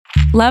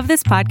Love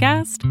this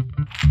podcast?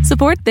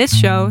 Support this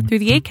show through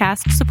the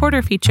Acast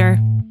supporter feature.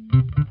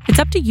 It's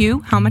up to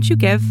you how much you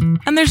give,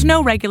 and there's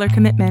no regular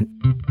commitment.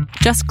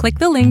 Just click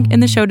the link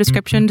in the show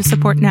description to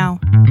support now.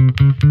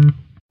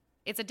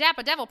 It's a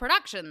Dapper Devil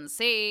production,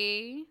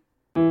 see?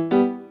 Ho,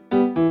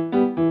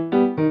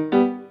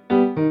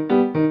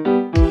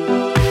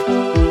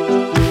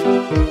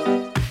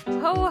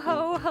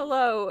 ho,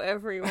 hello,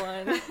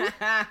 everyone.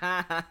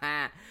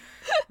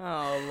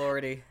 Oh,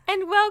 lordy.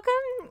 And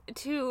welcome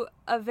to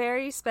a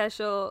very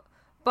special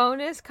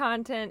bonus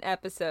content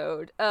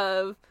episode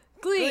of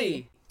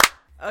Glee.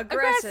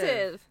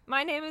 Aggressive.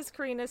 My name is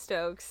Karina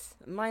Stokes.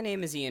 My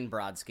name is Ian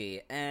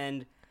Brodsky,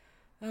 and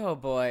oh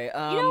boy.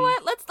 You know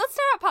what? Let's start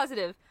out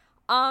positive.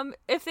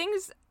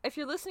 If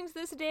you're listening to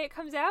this the day it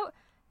comes out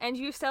and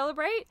you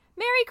celebrate,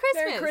 Merry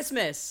Christmas. Merry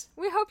Christmas.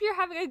 We hope you're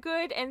having a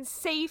good and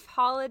safe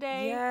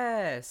holiday.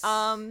 Yes.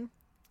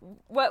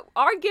 What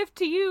our gift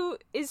to you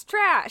is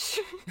trash.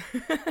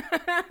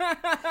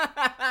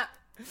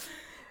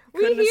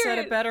 Couldn't have said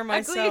it better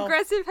myself. Ugly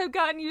Aggressive have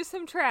gotten you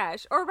some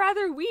trash. Or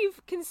rather, we've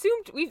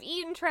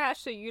eaten trash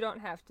so you don't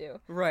have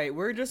to. Right,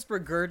 we're just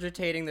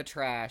regurgitating the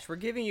trash. We're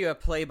giving you a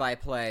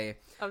play-by-play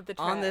of the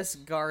trash. On this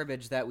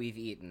garbage that we've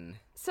eaten.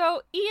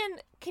 So, Ian,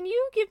 can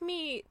you give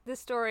me the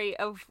story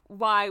of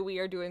why we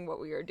are doing what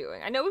we are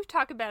doing? I know we've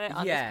talked about it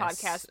on this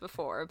podcast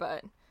before,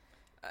 but...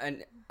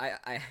 And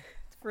I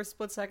for a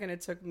split second,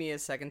 it took me a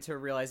second to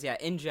realize,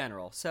 in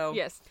general. So,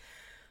 yes.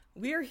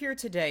 We are here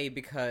today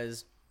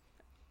because...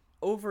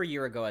 over a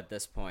year ago at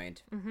this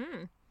point,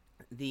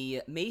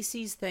 the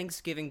Macy's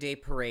Thanksgiving Day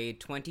Parade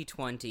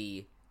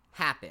 2020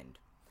 happened.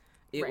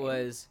 It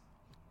was,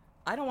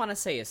 I don't want to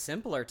say a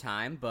simpler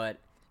time, but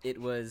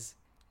it was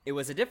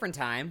a different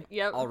time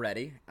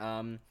already.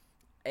 And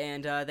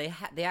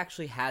they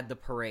actually had the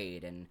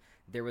parade, and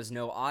there was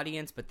no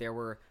audience, but there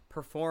were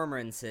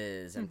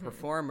performances and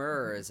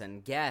performers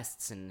and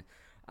guests and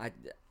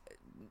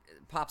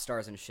pop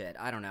stars and shit.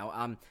 I don't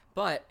know.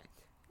 But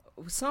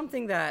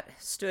something that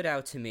stood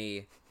out to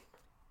me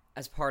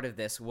as part of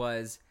this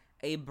was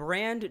a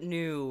brand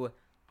new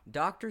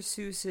Dr.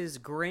 Seuss's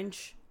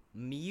Grinch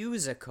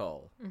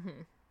musical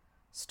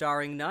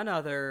starring none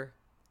other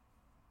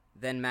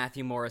than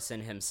Matthew Morrison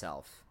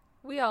himself.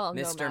 We all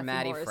know Mr.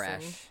 Matty Morrison.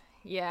 Fresh.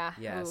 Yeah.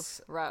 Yes.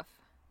 Oof, rough.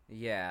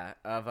 Yeah,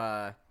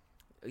 of,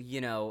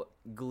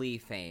 Glee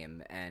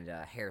fame and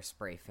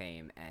Hairspray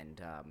fame and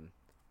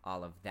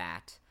all of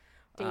that.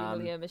 Dating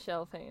Lea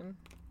Michele fame.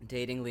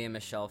 Dating Lea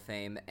Michele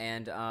fame,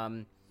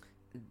 and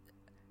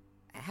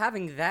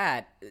having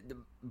that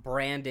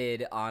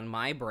branded on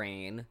my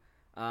brain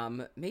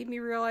made me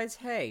realize,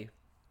 hey,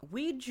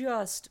 we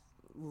just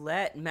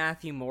let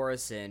Matthew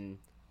Morrison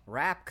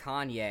rap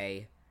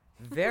Kanye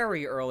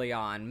very early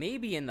on,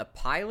 maybe in the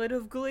pilot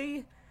of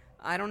Glee.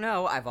 I don't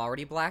know, I've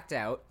already blacked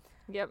out.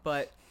 Yep.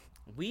 But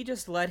we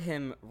just let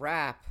him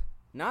rap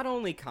not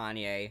only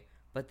Kanye,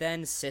 but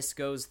then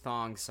Sisqo's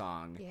Thong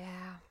Song.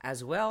 Yeah.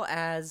 As well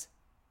as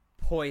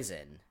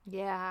Poison.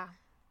 Yeah.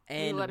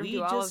 And we let him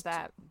do all of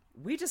that.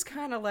 We just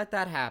kind of let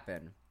that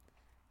happen.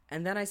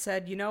 And then I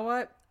said, you know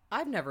what?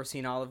 I've never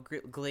seen all of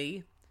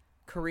Glee.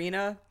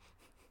 Karina,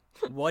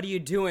 what are you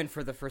doing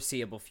for the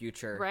foreseeable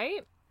future?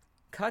 Right?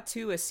 Cut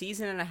to a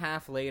season and a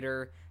half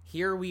later.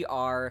 Here we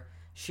are,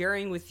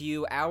 sharing with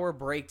you our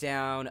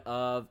breakdown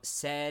of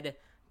said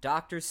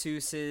Dr.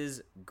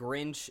 Seuss's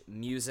Grinch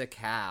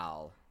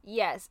musicale.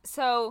 Yes.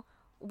 So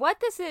what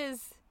this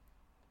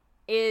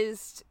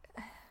is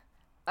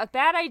a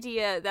bad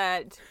idea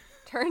that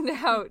turned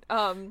out.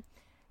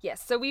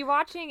 Yes. So we're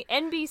watching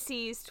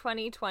NBC's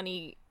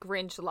 2020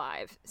 Grinch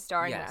Live,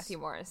 starring Matthew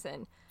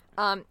Morrison.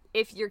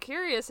 If you're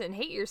curious and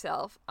hate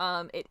yourself,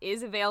 it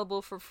is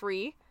available for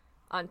free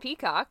on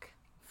Peacock.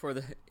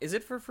 Is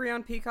it for free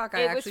on Peacock?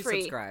 I actually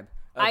free. Subscribe.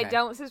 Okay. I Okay.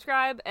 don't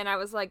subscribe, and I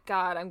was like,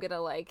 God, I'm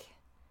gonna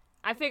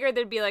I figured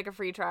there'd be a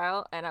free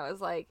trial, and I was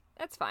like,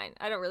 that's fine.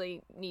 I don't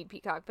really need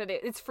Peacock, but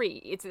it's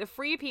free. It's a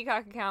free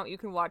Peacock account. You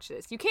can watch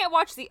this. You can't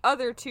watch the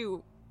other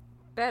two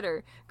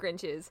better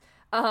Grinches.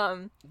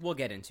 We'll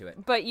get into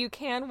it. But you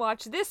can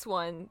watch this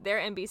one, their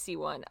NBC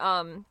one.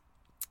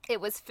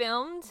 It was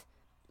filmed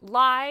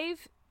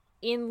live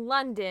in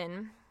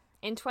London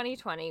in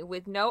 2020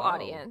 with no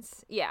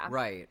audience. Yeah.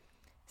 Right.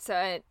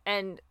 So,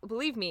 and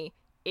believe me,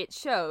 it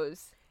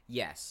shows.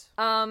 Yes.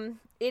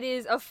 It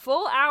is a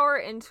full hour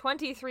and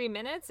 23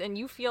 minutes, and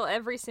you feel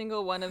every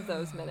single one of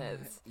those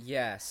minutes.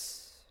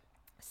 Yes.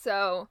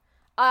 So,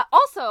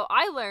 also,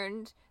 I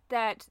learned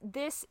that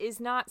this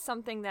is not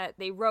something that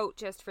they wrote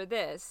just for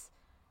this.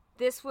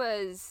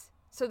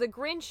 So the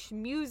Grinch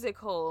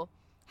musical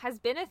has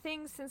been a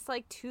thing since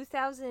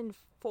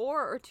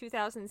 2004 or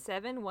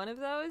 2007, one of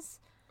those.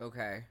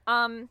 Okay.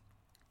 And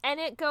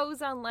it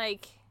goes on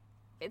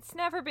it's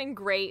never been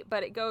great,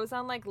 but it goes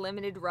on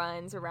limited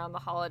runs around the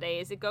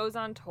holidays. It goes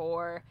on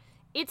tour.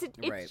 It's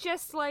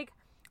just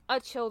a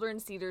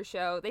children's theater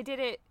show. They did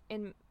it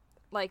in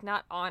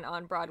not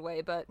on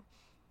Broadway, but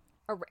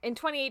in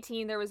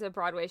 2018 there was a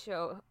Broadway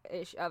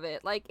show-ish of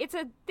it. It's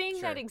a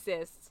thing that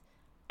exists,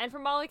 and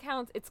from all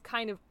accounts, it's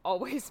kind of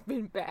always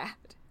been bad.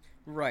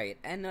 Right.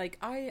 And, like,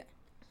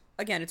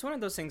 again, it's one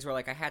of those things where,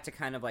 like, I had to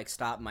kind of, like,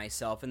 stop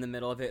myself in the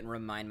middle of it and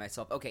remind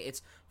myself, okay,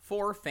 it's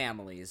for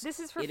families. This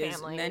is for families.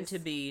 families. It is meant to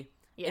be...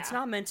 Yeah. It's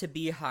not meant to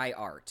be high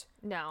art.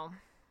 No.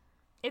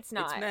 It's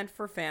not. It's meant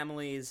for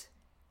families.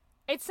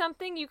 It's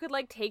something you could,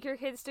 like, take your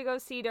kids to go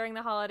see during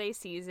the holiday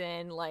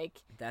season,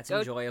 like... That's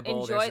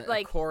enjoyable. There's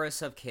a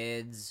chorus of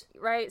kids.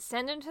 Right,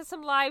 send them to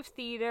some live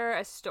theater,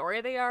 a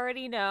story they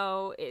already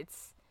know.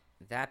 It's...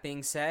 That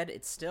being said,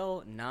 it's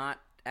still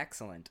not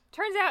excellent.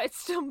 Turns out it's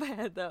still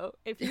bad, though.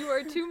 If you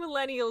are two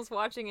millennials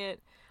watching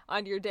it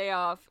on your day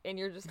off, and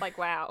you're just like,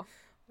 wow.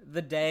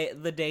 The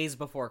days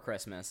before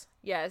Christmas.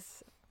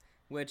 Yes.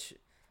 Which...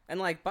 And,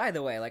 like, by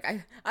the way, like,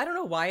 I don't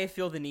know why I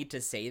feel the need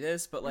to say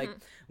this, but, like,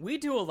 we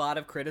do a lot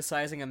of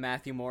criticizing of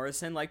Matthew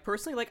Morrison. Like,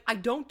 personally, like, I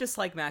don't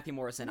dislike Matthew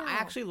Morrison. No. I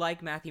actually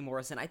like Matthew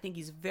Morrison. I think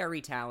he's very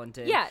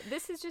talented. Yeah,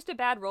 this is just a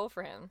bad role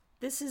for him.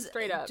 This is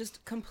straight up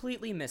just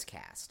completely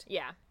miscast.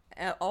 Yeah.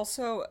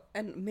 Also,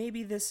 and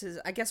maybe this is...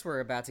 I guess we're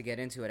about to get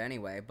into it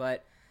anyway,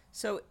 but...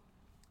 So,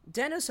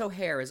 Dennis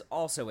O'Hare is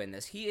also in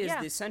this. He is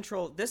the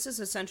central... This is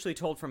essentially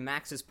told from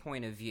Max's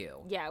point of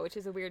view. Yeah, which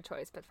is a weird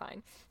choice, but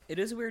fine. It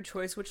is a weird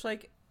choice, which,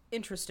 like...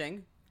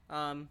 Interesting,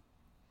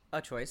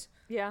 a choice.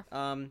 Yeah.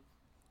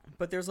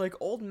 But there's, like,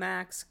 old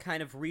Max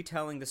kind of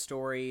retelling the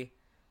story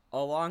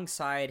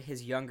alongside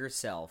his younger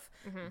self.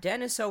 Mm-hmm.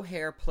 Dennis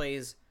O'Hare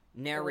plays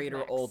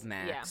narrator old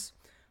Max,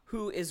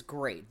 who is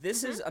great.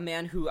 This is a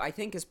man who I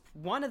think is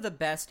one of the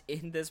best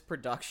in this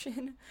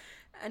production.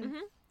 And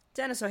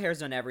Dennis O'Hare's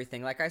done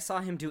everything. Like, I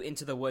saw him do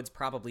Into the Woods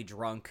probably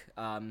drunk.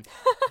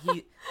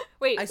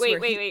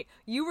 Wait.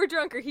 You were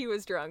drunk or he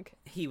was drunk?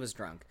 He was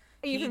drunk.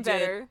 Even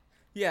better.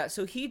 Yeah,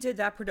 so he did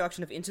that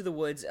production of Into the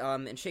Woods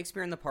and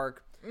Shakespeare in the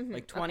Park,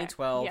 like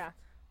 2012. Okay.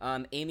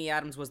 Yeah. Amy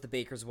Adams was the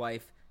baker's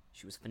wife.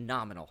 She was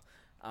phenomenal.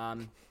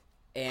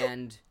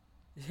 And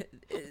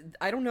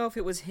I don't know if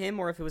it was him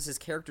or if it was his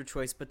character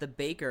choice, but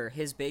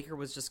his baker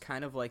was just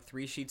kind of like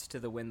 3 sheets to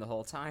the wind the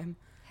whole time.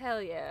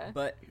 Hell yeah.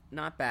 But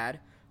not bad.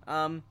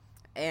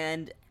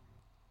 And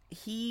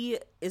he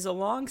is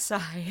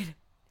alongside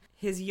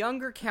his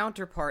younger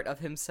counterpart of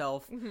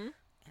himself,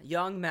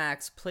 young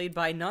Max, played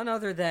by none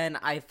other than,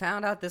 I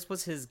found out this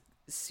was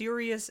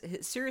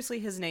seriously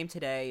his name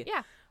today.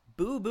 Yeah.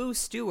 Boo Boo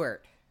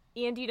Stewart.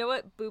 Ian, do you know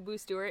what Boo Boo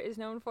Stewart is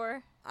known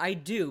for? I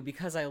do,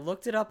 because I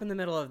looked it up in the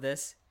middle of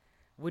this.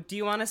 Do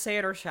you want to say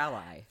it or shall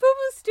I? Boo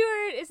Boo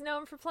Stewart is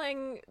known for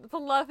playing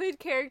beloved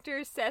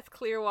character Seth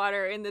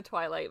Clearwater in the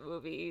Twilight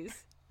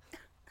movies.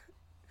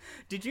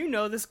 Did you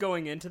know this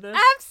going into this?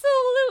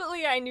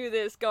 Absolutely, I knew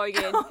this going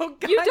in. Oh,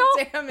 God you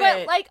don't, damn it.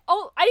 But, like,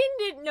 I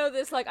didn't know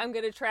this, like, I'm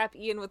gonna trap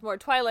Ian with more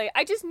Twilight.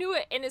 I just knew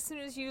it, and as soon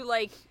as you,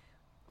 like,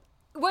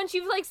 once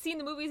you've, like, seen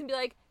the movies and be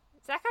like,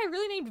 is that guy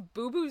really named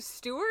Boo Boo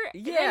Stewart?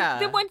 Yeah.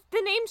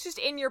 The name's just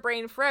in your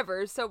brain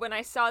forever, so when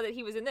I saw that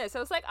he was in this, I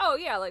was like, oh,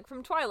 yeah, like,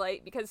 from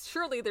Twilight, because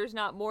surely there's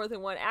not more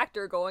than one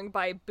actor going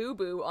by Boo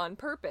Boo on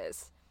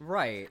purpose.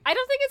 Right. I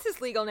don't think it's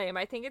his legal name.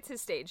 I think it's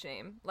his stage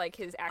name, like,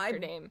 his actor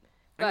name.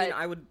 But,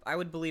 I mean, I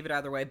would believe it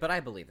either way, but I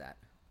believe that.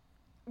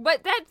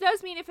 But that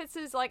does mean if it's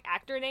his, like,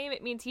 actor name,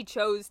 it means he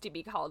chose to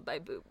be called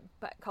Boo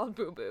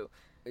Boo.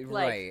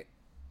 Right.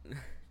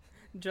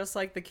 Just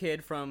like the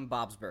kid from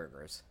Bob's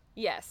Burgers.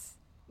 Yes.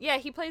 Yeah,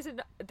 he plays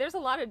there's a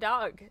lot of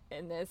dog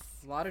in this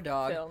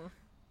film.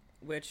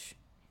 Which,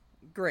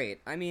 great.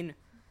 I mean,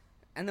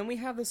 and then we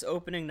have this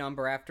opening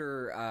number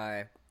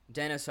after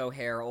Dennis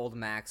O'Hare, old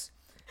Max,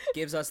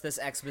 gives us this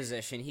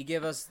exposition. He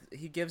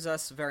gives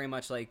us very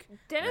much like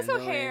Dennis the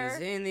O'Hare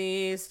wind's in the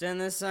east and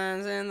the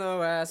sun's in the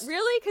west.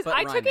 Really? Because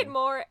I took it rhyming.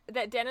 more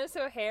that Dennis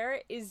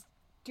O'Hare is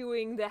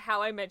doing the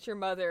How I Met Your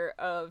Mother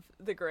of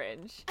the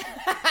Grinch.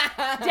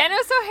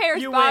 Dennis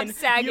O'Hare's Bob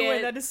Saget. You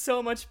win. That is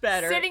so much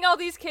better. Sitting all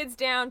these kids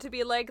down to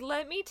be like,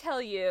 let me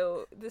tell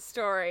you the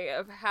story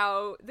of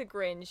how the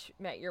Grinch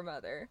met your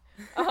mother.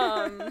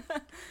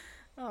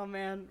 Oh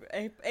man,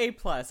 A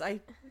plus.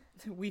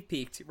 We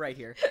peaked right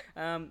here.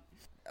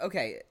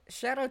 Okay,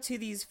 shout out to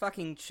these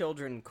fucking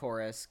children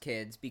chorus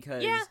kids,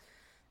 because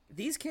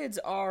these kids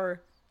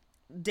are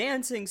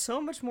dancing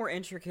so much more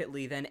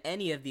intricately than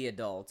any of the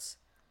adults.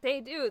 They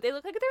do. They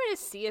look like they're in a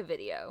Sia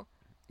video.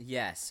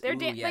 Yes. They're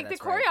like the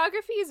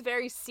choreography is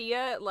very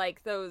Sia,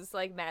 like those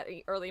like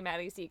early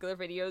Maddie Ziegler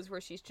videos where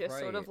she's just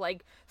sort of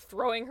like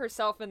throwing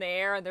herself in the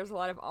air and there's a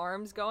lot of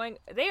arms going.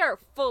 They are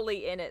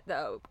fully in it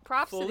though.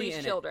 Props to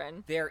these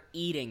children. They're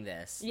eating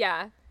this.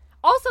 Yeah.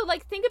 Also,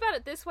 like, think about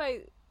it this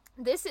way.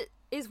 This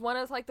is one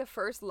of like the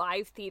first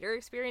live theater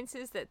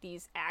experiences that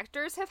these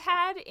actors have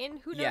had in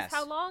who knows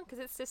how long, because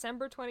it's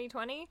December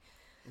 2020.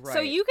 Right. So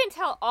you can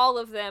tell all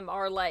of them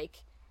are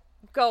like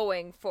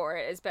going for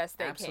it as best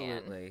they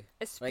can.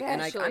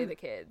 Especially the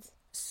kids.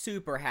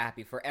 Super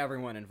happy for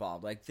everyone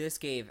involved. Like, this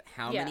gave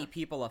how many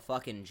people a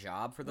fucking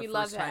job for the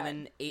first time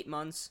in 8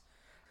 months?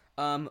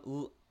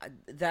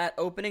 That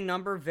opening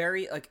number,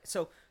 very, like,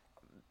 so,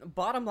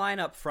 bottom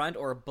line up front,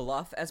 or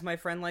bluff, as my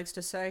friend likes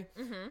to say,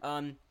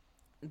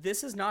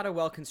 this is not a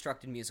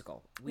well-constructed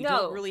musical. We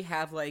don't really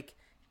have, like,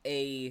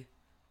 a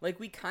Like,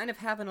 we kind of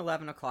have an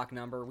 11 o'clock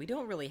number. We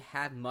don't really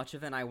have much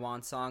of an I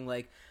Want song.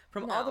 Like,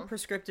 from all the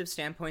prescriptive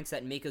standpoints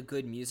that make a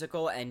good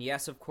musical, and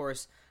yes, of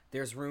course,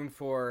 there's room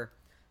for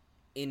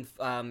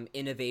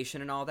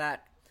innovation and all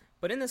that.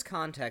 But in this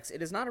context,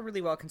 it is not a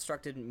really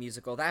well-constructed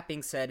musical. That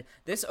being said,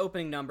 this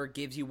opening number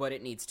gives you what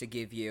it needs to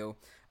give you.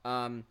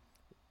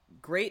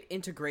 Great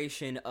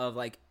integration of,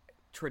 like,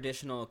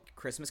 traditional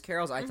Christmas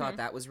carols. I thought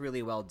that was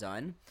really well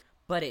done.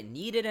 But it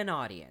needed an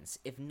audience.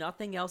 If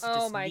nothing else, it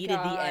just needed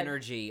the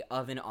energy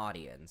of an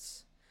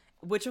audience.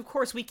 Which, of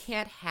course, we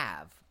can't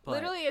have. But...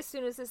 Literally, as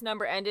soon as this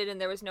number ended and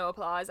there was no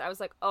applause, I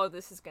was like, oh,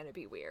 this is going to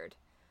be weird.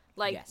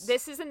 Like,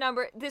 This is a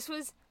number... This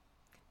was...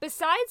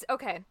 Besides...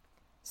 Okay.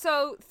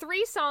 So,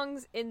 3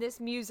 songs in this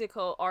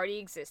musical already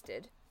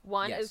existed.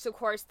 One is, of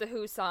course, the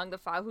Who song, the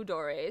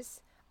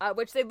Fajudores,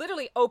 which they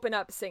literally open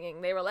up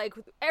singing. They were like,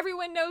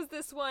 everyone knows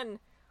this one.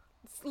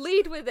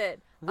 Lead with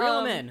it. Reel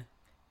 'em in.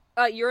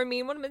 You're a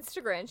Mean One,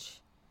 Mr. Grinch.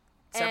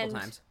 Several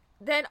times.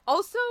 Then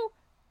also,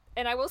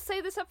 and I will say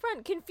this up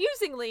front,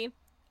 confusingly,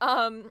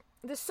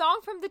 the song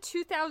from the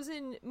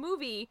 2000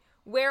 movie,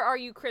 Where Are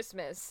You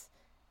Christmas,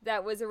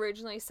 that was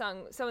originally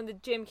sung, so in the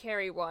Jim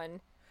Carrey one,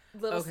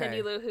 Little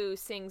Cindy Lou Who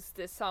sings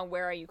this song,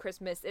 Where Are You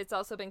Christmas. It's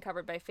also been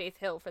covered by Faith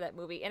Hill for that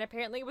movie, and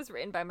apparently it was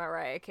written by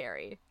Mariah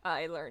Carey,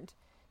 I learned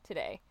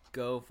today.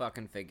 Go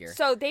fucking figure.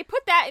 So they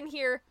put that in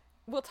here.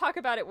 We'll talk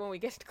about it when we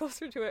get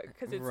closer to it,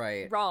 because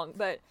it's wrong,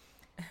 but...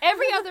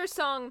 Every other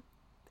song,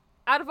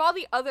 out of all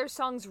the other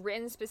songs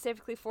written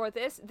specifically for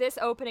this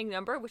opening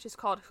number, which is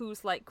called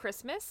Who's Like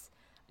Christmas,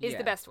 is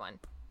the best one.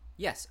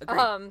 Yes,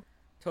 agreed.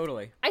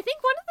 Totally. I think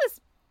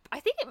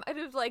it might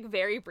have, like,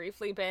 very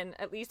briefly been,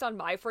 at least on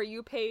my For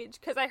You page,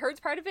 because I heard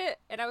part of it,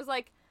 and I was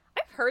like,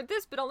 I've heard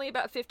this, but only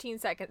about 15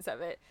 seconds of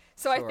it.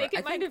 So sure. I think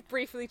it might have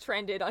briefly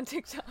trended on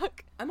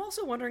TikTok. I'm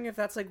also wondering if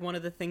that's, like, one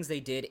of the things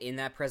they did in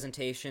that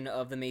presentation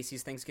of the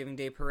Macy's Thanksgiving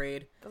Day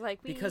Parade.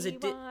 Like, because we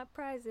want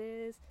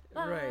prizes,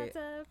 lots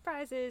of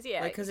prizes,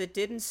 yeah. Like, because it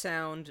didn't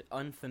sound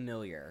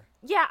unfamiliar.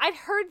 Yeah, I'd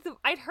heard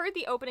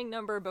the opening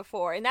number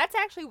before, and that's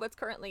actually what's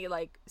currently,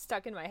 like,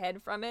 stuck in my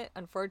head from it,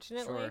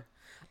 unfortunately. Sure.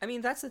 I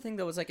mean, that's the thing,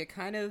 though, is, like, it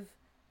kind of...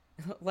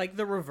 Like,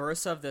 the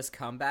reverse of this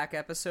comeback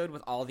episode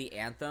with all the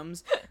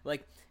anthems.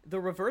 Like, the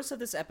reverse of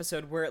this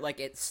episode where, like,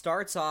 it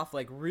starts off,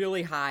 like,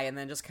 really high and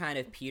then just kind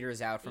of peters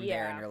out from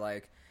there, and you're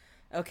like,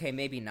 okay,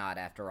 maybe not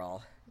after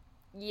all.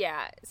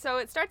 Yeah, so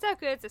it starts out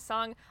good. It's a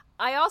song.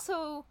 I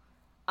also,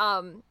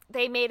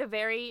 they made a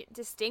very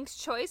distinct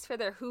choice for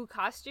their Who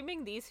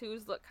costuming. These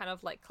Who's look kind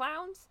of like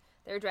clowns.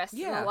 They're dressed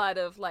in a lot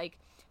of, like,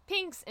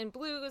 pinks and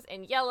blues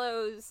and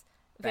yellows.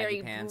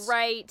 Very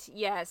bright.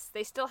 Yes,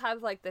 they still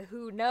have, like, the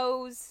Who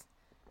nose.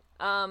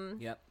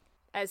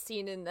 As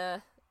seen in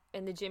the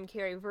Jim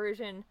Carrey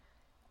version,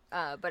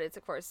 but it's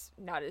of course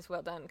not as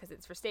well done because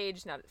it's for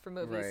stage, not for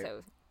movies. Right.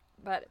 So,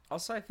 but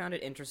also I found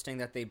it interesting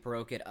that they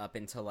broke it up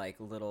into, like,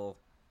 little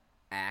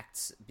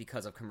acts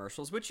because of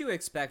commercials, which you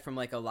expect from,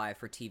 like, a live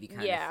for TV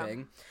kind of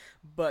thing.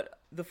 But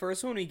the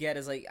first one we get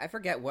is, like, I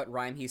forget what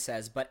rhyme he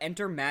says, but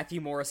enter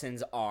Matthew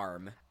Morrison's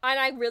arm. And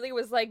I really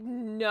was like,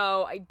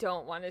 no, I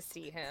don't want to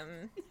see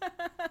him.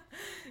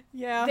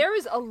 Yeah. There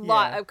was a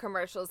lot of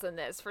commercials in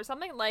this. For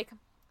something like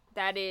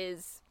that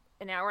is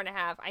an hour and a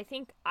half, I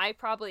think I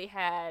probably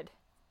had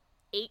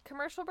 8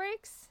 commercial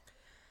breaks.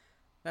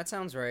 That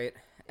sounds right.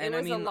 And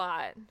it was a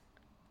lot.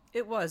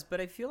 It was, but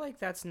I feel like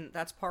that's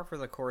par for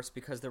the course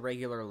because the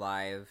regular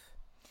live.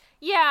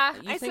 Yeah,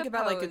 you think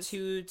about, like, a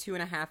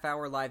 2.5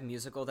 hour live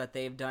musical that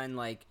they've done,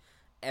 like,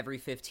 every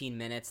 15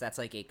 minutes. That's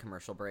like 8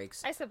 commercial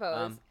breaks. I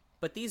suppose.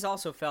 But these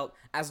also felt,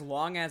 as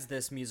long as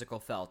this musical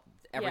felt,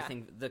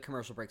 everything, the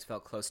commercial breaks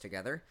felt close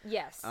together.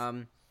 Yes.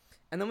 And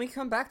then we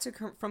come back to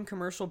from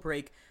commercial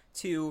break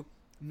to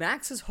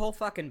Max's whole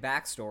fucking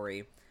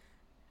backstory.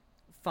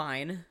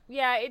 Fine.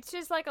 Yeah, it's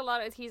just like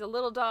he's a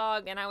little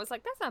dog, and I was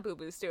like, that's not Boo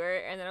Boo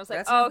Stewart, and then I was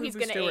like, he's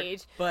gonna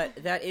age.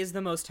 But that is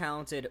the most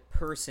talented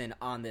person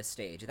on this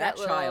stage. That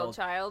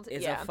child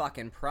is a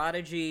fucking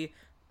prodigy.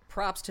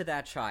 Props to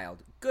that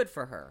child. Good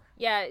for her.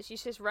 Yeah,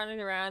 she's just running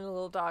around in a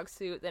little dog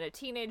suit, then a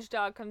teenage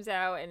dog comes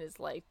out and is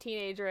like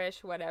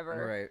teenager-ish,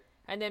 whatever. Right.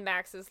 And then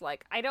Max is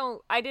like, I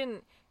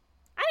didn't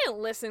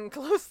listen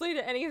closely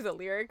to any of the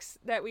lyrics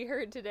that we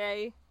heard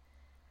today.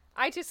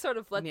 I just sort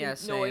of let the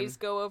noise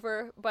go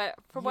over, but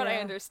from what I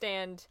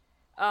understand,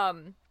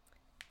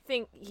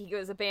 think he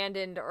was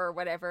abandoned or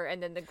whatever,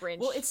 and then the Grinch...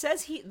 Well, it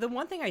says the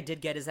one thing I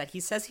did get is that he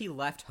says he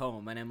left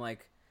home, and I'm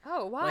like...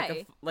 Oh,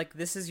 why? Like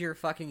this is your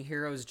fucking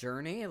hero's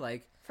journey?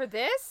 Like... For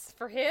this?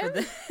 For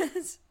him? For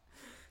this?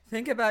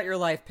 Think about your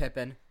life,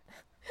 Pippin.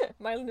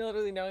 My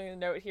literally knowing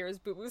note here is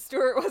Boo Boo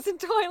Stewart wasn't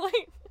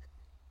Twilight.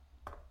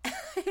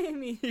 I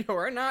mean,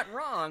 you're not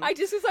wrong. I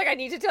just was like, I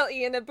need to tell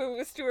Ian that Boo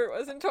Boo Stewart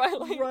wasn't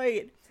Twilight.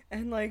 Right.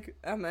 And, like,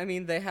 I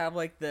mean, they have,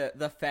 like,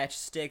 the fetch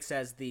sticks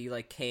as the,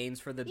 like, canes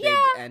for the big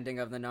ending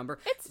of the number.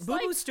 Boo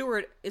Boo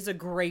Stewart is a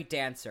great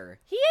dancer.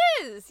 He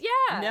is,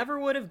 yeah. Never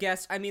would have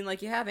guessed. I mean,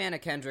 like, you have Anna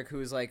Kendrick,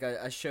 who's, like,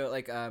 a show,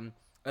 like,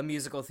 a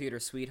musical theater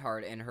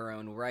sweetheart in her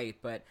own right,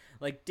 but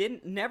like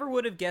never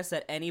would have guessed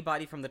that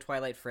anybody from the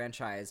Twilight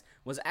franchise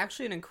was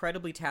actually an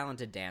incredibly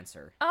talented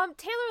dancer.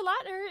 Taylor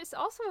Lautner is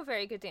also a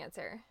very good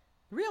dancer.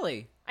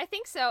 Really? I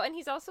think so, and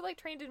he's also like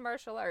trained in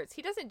martial arts.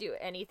 He doesn't do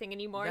anything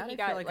anymore. That he I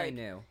got feel like I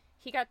knew.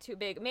 He got too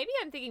big. Maybe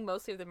I'm thinking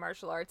mostly of the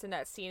martial arts in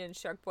that scene in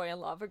Shark Boy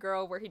and Lava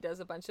Girl where he does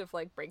a bunch of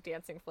like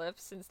breakdancing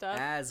flips and stuff.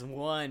 As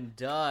one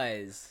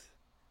does.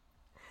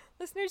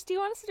 Listeners, do you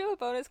want us to do a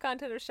bonus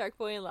content of Shark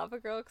Boy and Lava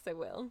Girl? Because I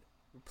will.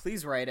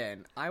 Please write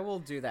in. I will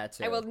do that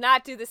too. I will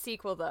not do the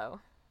sequel though.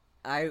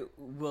 I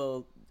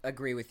will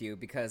agree with you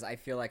because I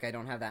feel like I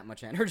don't have that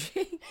much energy.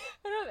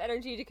 I don't have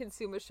energy to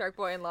consume a Shark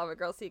Boy and Lava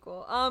Girl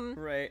sequel.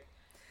 Right.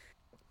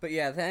 But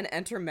yeah, then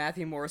enter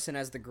Matthew Morrison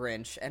as the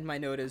Grinch, and my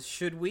note is,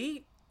 should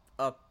we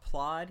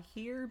applaud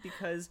here?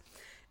 Because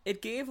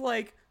it gave,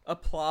 like,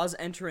 applause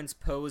entrance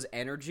pose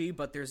energy,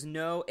 but there's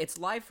no... It's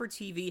live for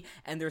TV,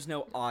 and there's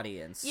no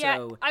audience, yeah,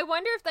 so... I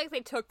wonder if, like,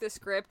 they took the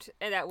script,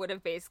 and that would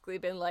have basically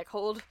been, like,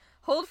 hold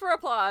for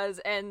applause,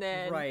 and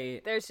then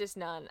there's just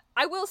none.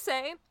 I will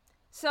say,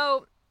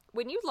 so,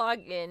 when you log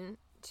in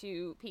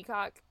to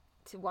Peacock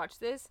to watch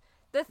this,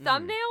 the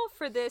thumbnail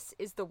for this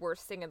is the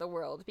worst thing in the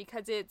world,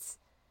 because it's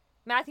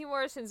Matthew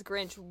Morrison's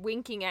Grinch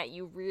winking at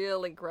you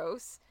really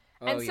gross.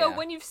 And so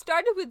when you've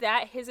started with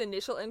that, his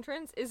initial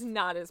entrance is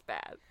not as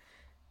bad.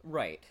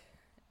 Right.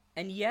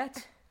 And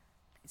yet,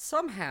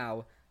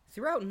 somehow,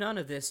 throughout none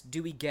of this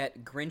do we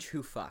get Grinch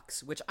who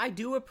fucks, which I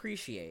do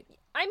appreciate.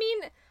 I mean,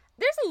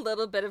 there's a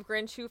little bit of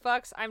Grinch who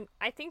fucks.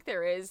 I think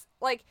there is.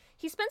 Like,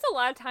 he spends a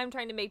lot of time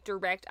trying to make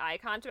direct eye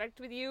contact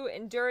with you,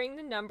 and during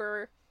the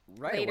number...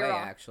 Right away,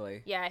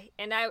 actually. Yeah,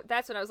 and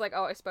that's when I was like,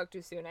 oh, I spoke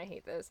too soon. I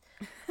hate this.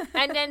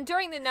 And then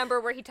during the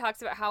number where he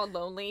talks about how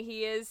lonely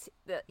he is,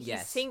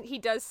 he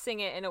does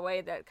sing it in a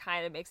way that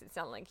kind of makes it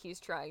sound like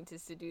he's trying to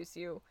seduce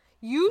you.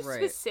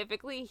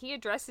 Specifically, he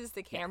addresses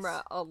the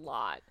camera a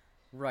lot.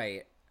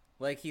 Right.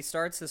 Like, he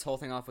starts this whole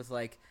thing off with,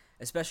 like,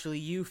 especially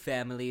you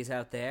families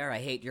out there, I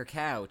hate your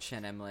couch.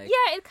 And I'm like...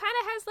 Yeah, it kind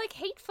of has, like,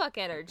 hate fuck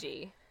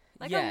energy.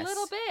 Like, a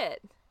little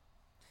bit.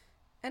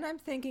 And I'm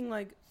thinking,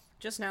 like,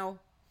 just now...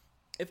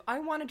 If I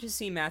wanted to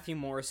see Matthew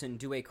Morrison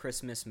do a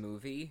Christmas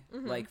movie,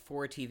 like,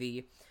 for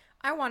TV,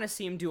 I want to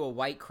see him do a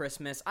White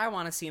Christmas. I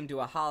want to see him do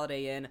a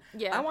Holiday Inn.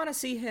 Yeah. I want to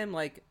see him,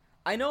 like...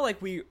 I know, like,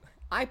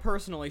 I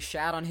personally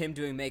shat on him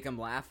doing Make 'Em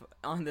Laugh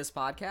on this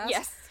podcast.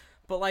 Yes.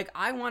 But, like,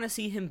 I want to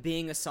see him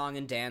being a song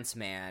and dance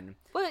man.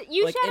 Well,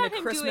 you like, shat in on a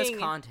him Christmas doing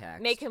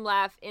context. Make Him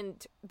Laugh in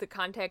the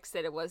context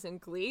that it was in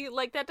Glee.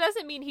 Like, that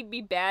doesn't mean he'd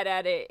be bad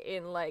at it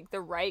in, like,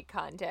 the right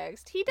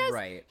context. He does...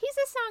 Right. He's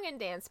a song and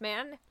dance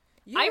man.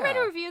 Yeah. I read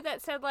a review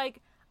that said,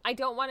 like... I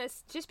don't want to...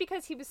 Just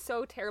because he was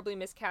so terribly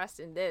miscast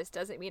in this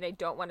doesn't mean I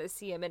don't want to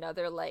see him in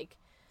other, like,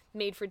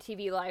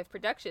 made-for-TV live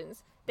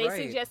productions. They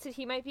suggested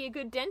he might be a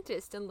good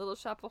dentist in Little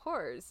Shop of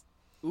Horrors.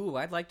 Ooh,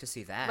 I'd like to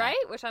see that.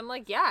 Right? Which I'm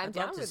like, yeah, I'm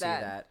down with that.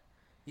 I'd love to see that.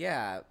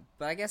 Yeah,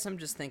 but I guess I'm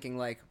just thinking,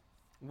 like,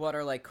 what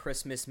are, like,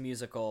 Christmas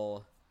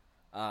musical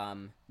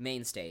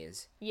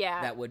mainstays?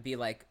 Yeah. That would be,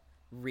 like,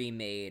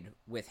 remade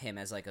with him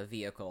as, like, a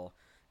vehicle.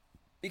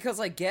 Because,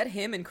 like, get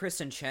him and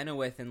Kristen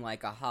Chenoweth in,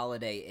 like, a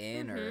Holiday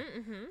Inn or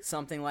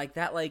something like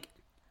that. Like,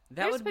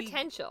 that would be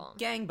potential.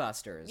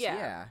 Gangbusters.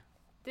 Yeah.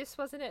 This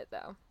wasn't it,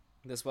 though.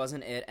 This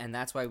wasn't it, and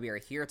that's why we are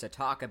here to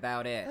talk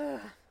about it.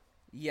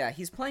 Yeah,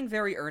 he's playing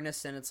very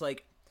earnest, and it's,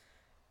 like,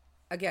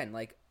 again,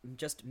 like,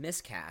 just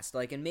miscast.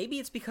 Like, and maybe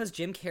it's because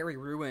Jim Carrey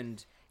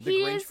ruined The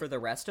Grinch for the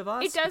rest of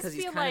us. It does because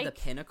he's feel kind like of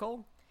the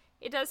pinnacle.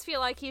 It does feel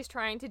like he's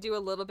trying to do a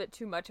little bit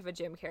too much of a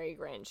Jim Carrey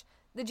Grinch.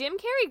 The Jim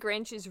Carrey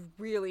Grinch is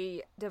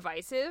really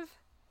divisive.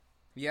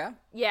 Yeah?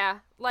 Yeah.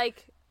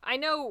 Like, I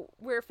know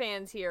we're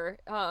fans here.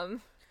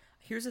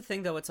 Here's the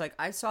thing, though. It's like,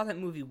 I saw that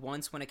movie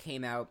once when it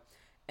came out,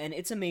 and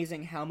it's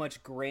amazing how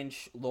much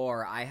Grinch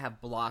lore I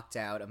have blocked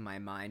out of my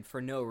mind for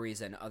no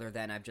reason other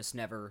than I just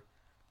never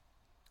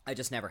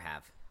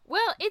have.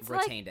 Well, it's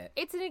retained like, it.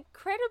 It's an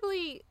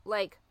incredibly,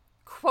 like,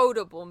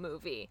 quotable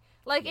movie.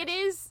 Like, yes. It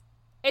is...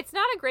 It's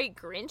not a great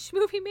Grinch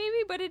movie,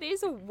 maybe, but it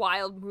is a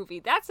wild movie.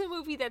 That's a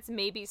movie that's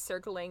maybe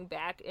circling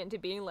back into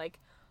being, like,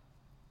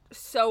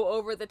 so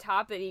over the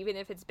top that even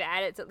if it's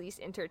bad, it's at least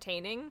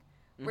entertaining.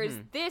 Whereas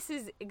this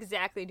is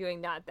exactly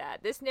doing not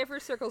that. This never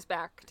circles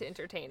back to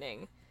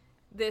entertaining.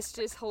 This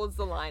just holds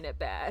the line at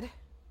bad.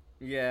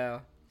 Yeah.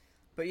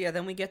 But yeah,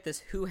 then we get this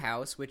Who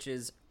house, which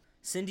is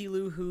Cindy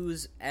Lou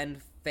Who's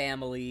and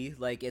family.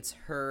 Like, it's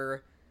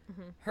her...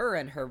 Her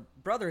and her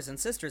brothers and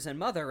sisters and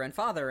mother and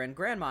father and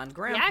grandma and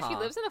grandpa. Yeah, she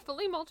lives in a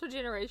fully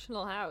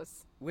multi-generational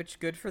house. Which,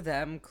 good for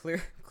them.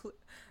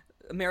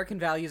 American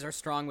values are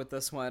strong with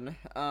this one.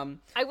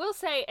 I will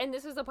say, and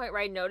this was the point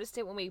where I noticed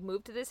it when we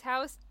moved to this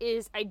house,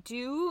 is I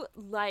do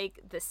like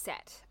the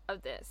set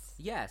of this.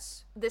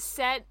 Yes. The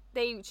set,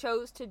 they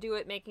chose to do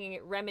it making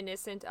it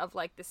reminiscent of,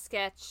 like, the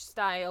sketch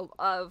style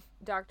of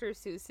Dr.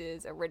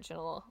 Seuss's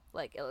original,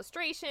 like,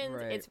 illustrations.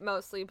 Right. It's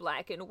mostly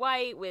black and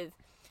white with...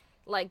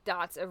 like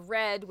dots of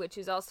red, which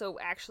is also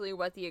actually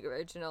what the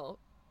original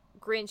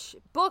Grinch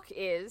book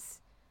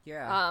is.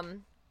 Yeah.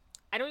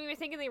 I don't even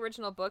think in the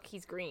original book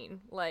he's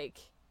green. Like,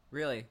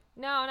 Really?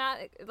 No, not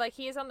like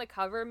he is on the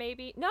cover.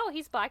 Maybe no,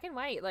 he's black and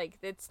white. Like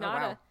it's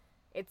not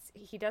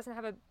he doesn't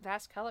have a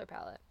vast color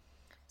palette.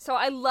 So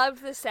I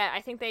loved the set.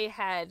 I think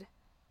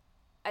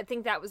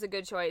that was a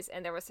good choice,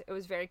 and it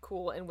was very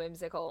cool and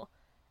whimsical,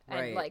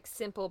 and like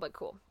simple but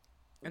cool.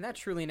 And that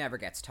truly never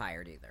gets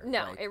tired either.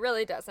 No, like, it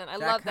really doesn't. I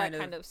love that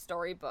kind of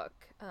storybook.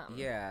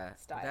 Style.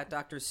 That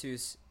Dr.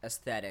 Seuss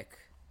aesthetic.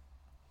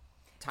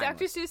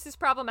 Timeless. Dr. Seuss is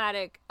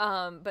problematic,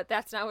 but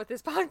that's not what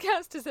this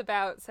podcast is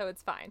about, so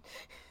it's fine.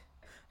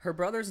 Her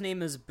brother's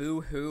name is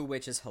Boo Hoo,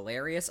 which is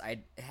hilarious.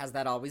 Has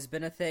that always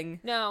been a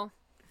thing? No,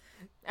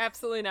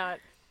 absolutely not.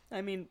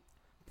 I mean,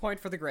 point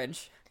for the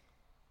Grinch.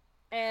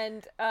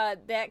 And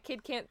that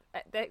kid can't.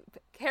 That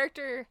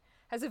character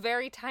has a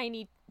very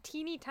teeny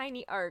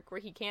tiny arc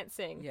where he can't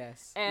sing.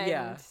 Yes.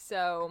 And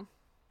so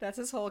that's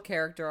his whole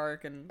character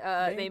arc, and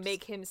they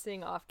make him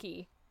sing off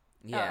key.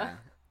 Yeah.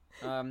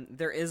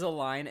 There is a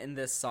line in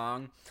this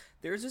song.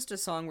 There's just a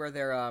song where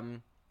they're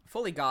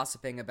fully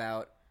gossiping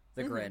about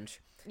the Grinch.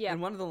 Yeah.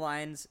 And one of the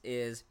lines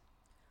is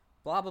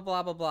blah blah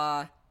blah blah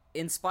blah.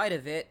 In spite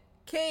of it,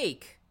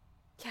 cake.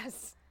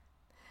 Yes.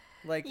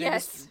 Like they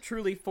just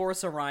truly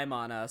force a rhyme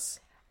on us.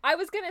 I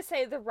was gonna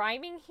say the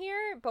rhyming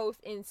here,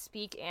 both in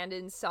speak and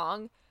in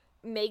song,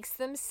 makes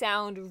them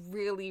sound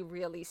really,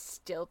 really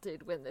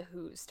stilted when the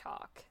Who's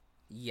talk.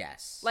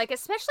 Yes. Like,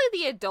 especially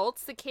the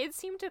adults, the kids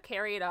seem to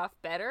carry it off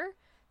better.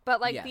 But,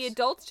 like, the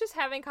adults just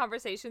having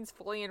conversations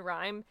fully in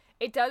rhyme,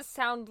 it does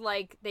sound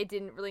like they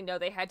didn't really know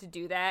they had to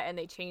do that, and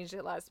they changed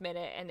it last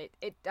minute, and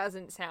it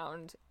doesn't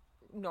sound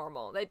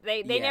normal.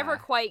 They never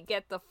quite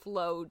get the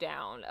flow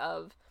down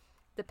of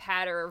the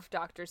patter of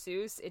Dr.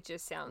 Seuss. It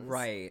just sounds...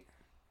 Right.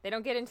 They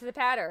don't get into the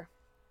patter.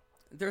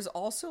 There's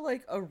also,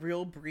 like, a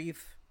real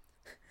brief...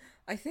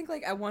 I think,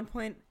 like, at one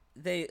point,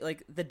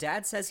 the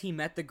dad says he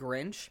met the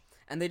Grinch,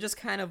 and they just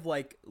kind of,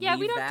 like, leave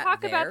we don't that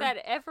talk there. about that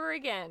ever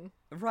again.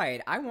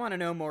 Right. I want to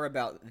know more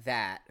about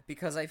that,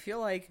 because I feel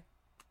like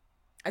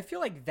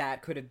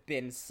that could have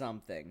been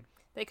something.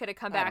 They could have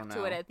come back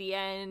to it at the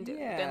end.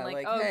 Yeah, been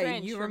like, oh, hey,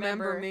 Grinch, you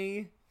remember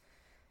me?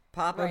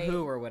 Papa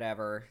Who or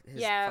whatever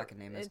his fucking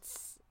name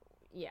is.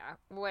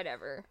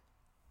 Whatever.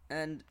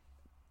 And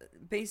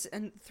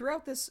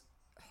throughout this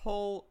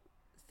whole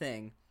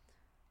thing,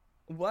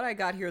 what I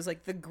got here is,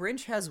 like, the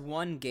Grinch has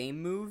one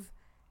game move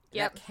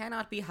that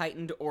cannot be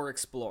heightened or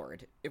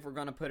explored, if we're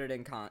gonna put it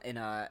in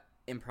a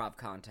improv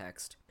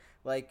context.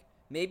 Like,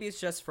 maybe it's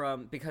just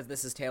because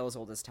this is Tale as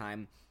Old as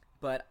Time,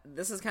 but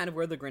this is kind of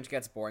where the Grinch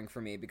gets boring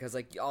for me, because,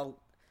 like,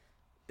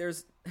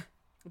 there's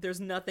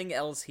nothing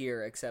else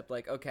here except,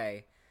 like,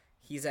 okay,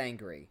 he's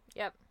angry.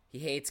 Yep. He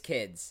hates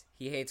kids.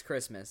 He hates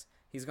Christmas.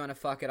 He's gonna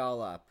fuck it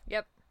all up.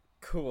 Yep.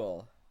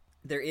 Cool.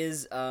 There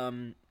is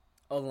a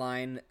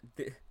line...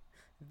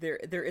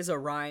 There is a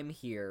rhyme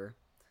here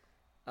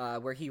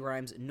where he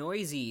rhymes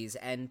noisies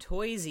and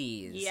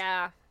toysies.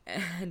 Yeah.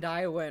 And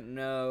I went,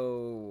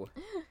 no.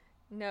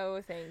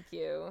 No, thank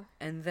you.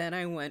 And then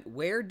I went,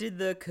 where did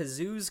the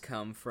kazoos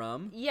come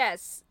from?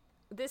 Yes.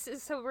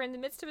 So we're in the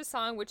midst of a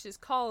song which is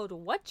called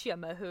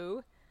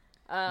Whatchamahoo.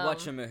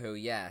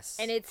 Whatchamahoo, yes.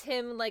 And it's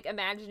him, like,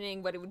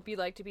 imagining what it would be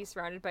like to be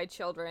surrounded by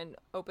children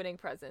opening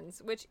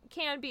presents, which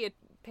can be a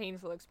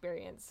painful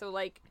experience. So,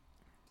 like,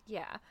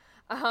 yeah.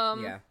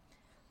 Yeah.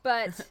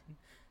 But...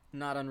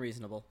 Not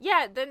unreasonable.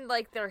 Yeah, then,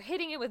 like, they're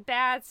hitting it with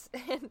bats,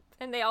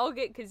 and they all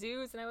get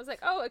kazoos, and I was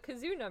like, oh, a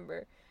kazoo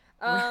number.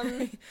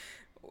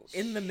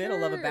 In the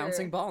middle of a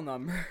bouncing ball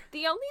number.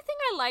 The only thing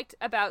I liked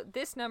about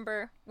this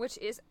number, which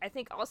is, I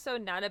think, also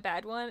not a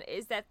bad one,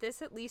 is that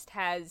this at least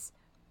has...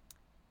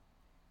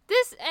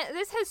 This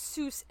has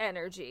Seuss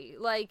energy.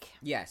 Like...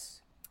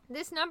 Yes.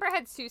 This number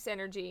had Seuss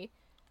energy,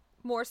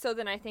 more so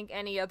than I think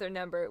any other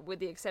number, with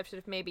the exception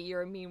of maybe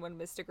You're a Mean One,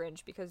 Mr.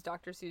 Grinch, because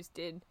Dr. Seuss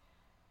did...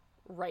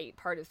 write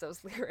part of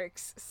those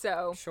lyrics,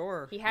 so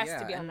sure, he has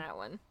to be on that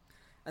one.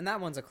 And that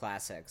one's a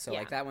classic, so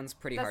like that one's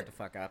pretty hard to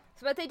fuck up.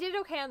 But they did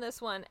okay on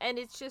this one, and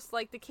it's just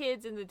like the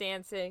kids and the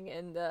dancing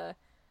and the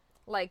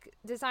like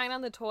design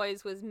on the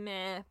toys was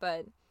meh,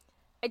 but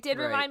it did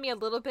remind me a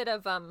little bit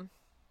of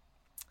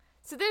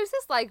so there's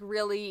this like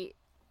really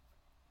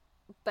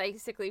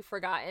basically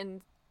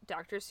forgotten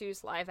Dr.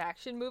 Seuss live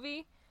action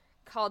movie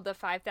called The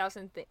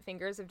 5,000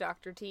 Fingers of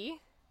Dr. T.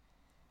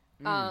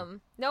 No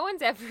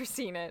one's ever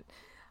seen it.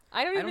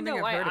 I don't even know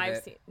why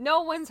I've seen it.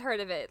 No one's heard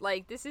of it.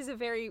 Like, this is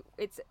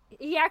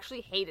he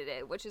actually hated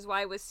it, which is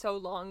why it was so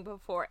long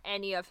before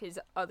any of his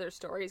other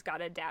stories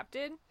got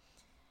adapted.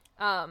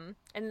 And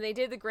then they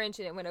did The Grinch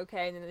and it went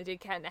okay, and then they did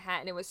Cat in the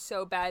Hat and it was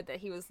so bad that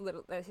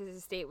that his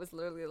estate was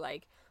literally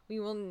like, we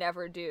will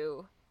never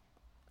do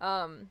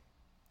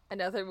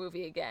another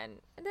movie again.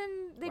 And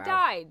then they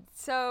died.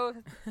 So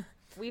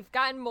we've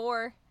gotten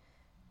more.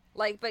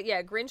 Like, but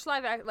yeah, Grinch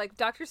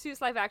Dr. Seuss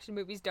live action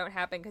movies don't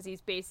happen because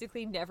he's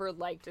basically never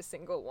liked a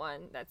single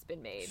one that's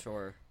been made.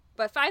 Sure.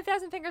 But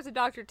 5,000 Fingers of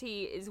Dr.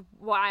 T is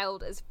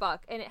wild as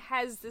fuck, and it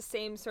has the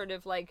same sort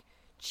of like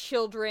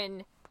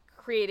children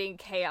creating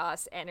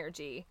chaos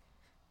energy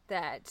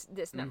that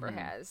this number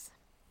has.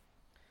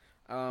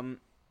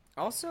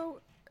 Also,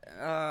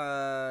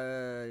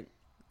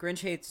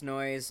 Grinch hates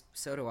noise.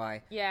 So do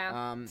I.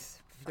 Yeah.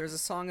 There's a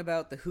song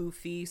about the Who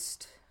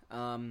feast.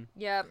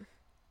 Yep.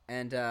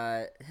 And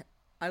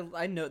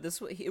I know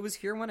this. It was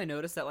here when I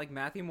noticed that like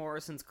Matthew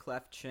Morrison's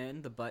cleft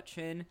chin, the butt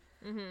chin,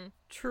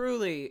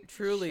 truly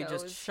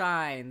just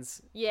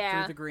shines.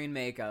 Yeah. Through the green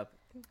makeup.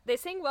 They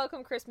sing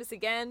 "Welcome Christmas"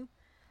 again.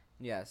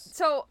 Yes.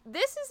 So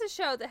this is a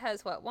show that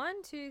has what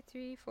 1, 2,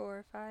 3,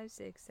 4, 5,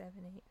 6, 7,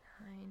 8,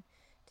 9,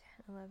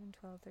 10, 11,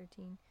 12, 13,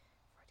 14,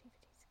 15,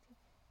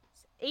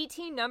 16,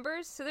 18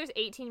 numbers. So there's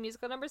 18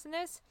 musical numbers in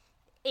this.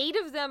 8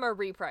 of them are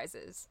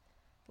reprises.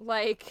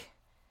 Like,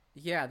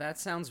 yeah, that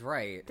sounds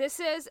right. this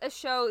is a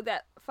show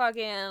that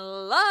fucking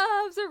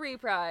loves a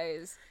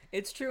reprise.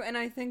 It's true, and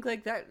I think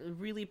like that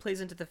really plays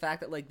into the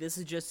fact that like this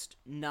is just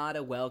not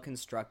a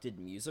well-constructed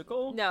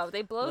musical. No,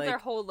 they blow like, their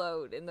whole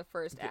load in the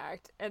first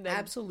act, and then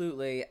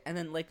absolutely, and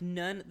then like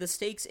the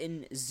stakes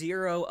in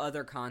 0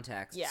 other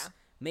contexts. Yeah.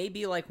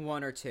 Maybe like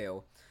 1 or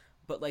 2,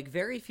 but like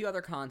very few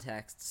other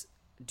contexts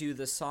do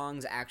the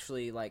songs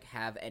actually like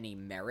have any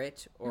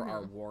merit or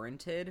are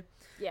warranted.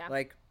 Yeah.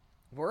 Like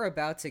we're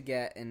about to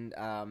get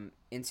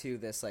into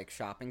this like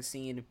shopping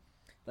scene.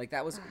 Like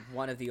that was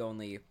one of the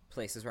only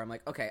places where I'm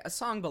like, okay, a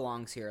song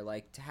belongs here.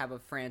 Like to have a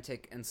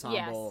frantic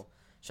ensemble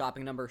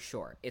shopping number,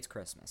 sure, it's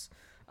Christmas.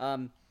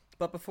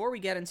 But before we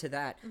get into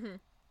that,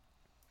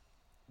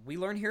 we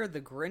learn here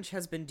the Grinch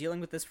has been dealing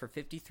with this for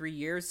 53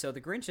 years, so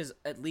the Grinch is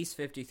at least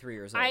 53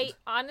 years old. I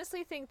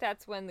honestly think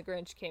that's when the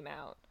Grinch came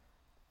out.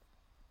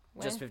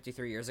 Just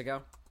 53 years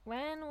ago?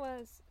 When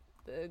was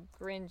the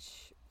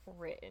Grinch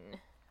written?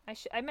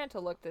 I meant to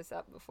look this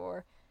up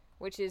before,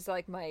 which is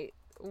like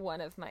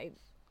one of my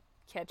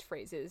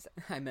catchphrases.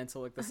 I meant to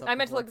look this up. I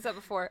meant to look this up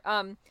before.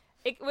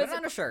 It was Put it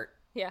on a shirt.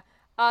 Yeah.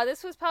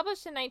 This was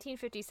published in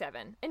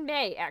 1957 in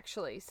May,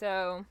 actually.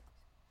 So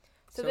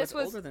this it's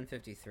was older than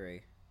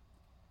 53.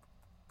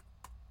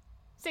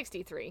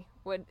 63.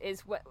 Like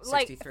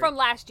 63. from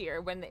last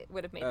year when they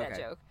would have made that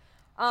Okay. joke.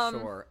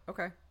 Sure.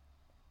 Okay.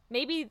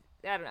 Maybe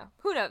I don't know.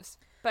 Who knows?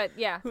 But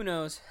yeah. Who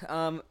knows?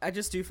 I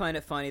just do find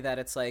it funny that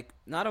it's like,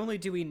 not only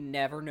do we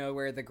never know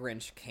where the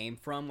Grinch came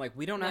from, like,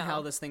 we don't know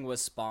how this thing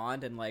was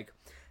spawned, and, like,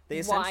 they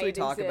essentially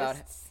talk about...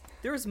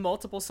 There was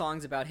multiple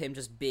songs about him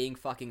just being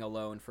fucking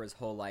alone for his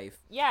whole life.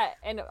 Yeah,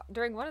 and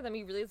during one of them,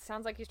 he really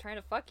sounds like he's trying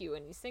to fuck you,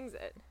 and he sings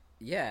it.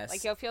 Yes.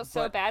 Like, you'll feel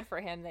so bad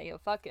for him that you'll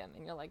fuck him,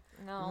 and you're like,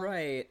 no.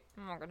 Right.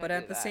 I'm not gonna but do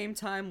at the that. same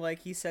time, like,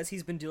 he says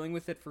he's been dealing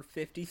with it for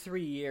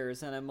 53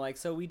 years, and I'm like,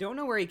 so we don't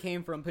know where he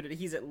came from, but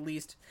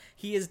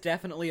he is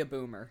definitely a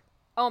boomer.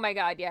 Oh my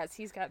god, yes,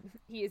 he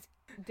is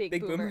big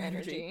boomer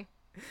energy.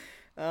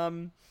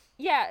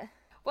 Yeah.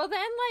 Well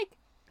then, like,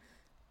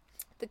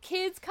 the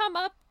kids come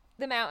up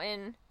the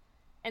mountain,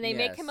 and they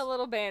make him a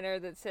little banner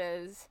that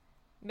says,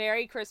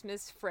 Merry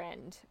Christmas,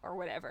 friend, or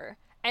whatever.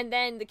 And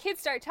then the kids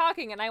start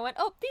talking, and I went,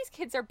 oh, these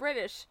kids are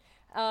British.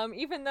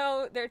 Even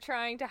though they're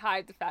trying to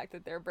hide the fact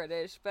that they're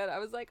British. But I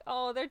was like,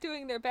 oh, they're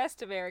doing their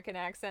best American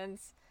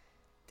accents.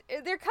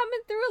 They're coming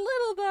through a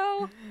little,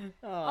 though.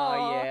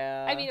 Oh,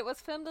 yeah. I mean, it was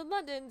filmed in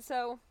London,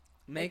 so...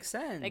 Makes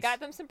sense. They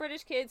got them some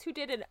British kids who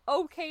did an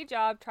okay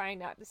job trying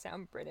not to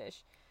sound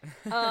British.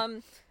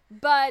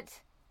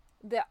 But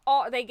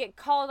they get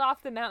called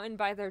off the mountain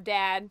by their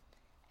dad,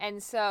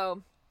 and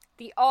so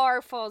the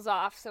R falls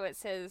off, so it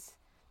says,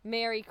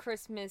 Merry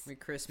Christmas,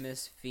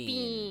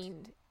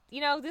 Fiend.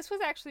 You know, this was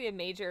actually a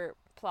major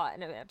plot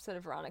in an episode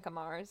of Veronica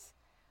Mars,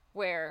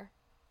 where...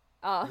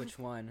 Which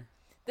one?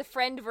 The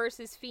friend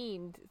versus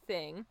fiend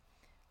thing.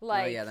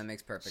 Like, oh, yeah, that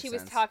makes perfect sense. She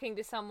was talking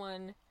to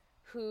someone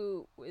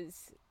who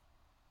was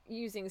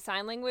using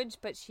sign language,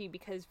 but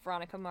because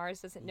Veronica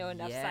Mars doesn't know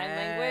enough sign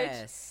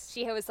language,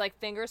 she was like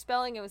finger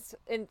spelling. It was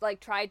like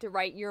tried to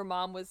write your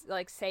mom was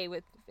like say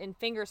in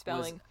finger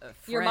spelling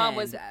your mom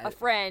was a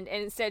friend,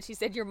 and instead she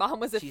said your mom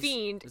was a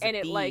fiend, and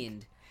it like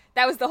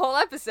that was the whole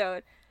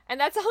episode, and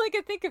that's all I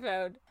could think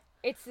about.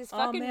 It's this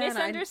fucking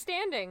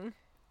misunderstanding.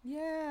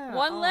 Yeah.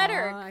 One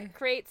letter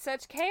creates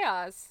such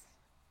chaos.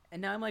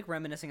 And now I'm like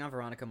reminiscing on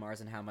Veronica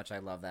Mars and how much I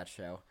love that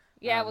show.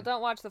 Yeah, well,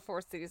 don't watch the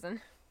 4th season.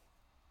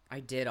 I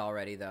did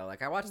already, though.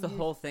 Like, I watched the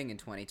whole thing in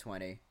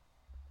 2020.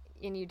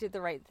 And you did the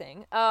right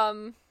thing.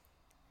 Don't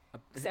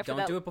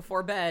do it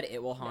before bed.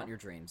 It will haunt your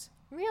dreams.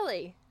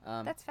 Really?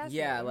 That's fascinating.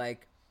 Yeah,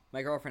 like,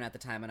 my girlfriend at the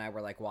time and I were,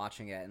 like,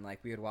 watching it, and,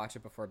 like, we would watch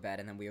it before bed,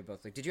 and then we would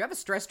both, like, did you have a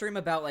stress dream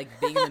about, like,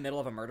 being in the middle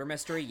of a murder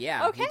mystery?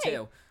 Yeah, okay. Me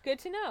too. Good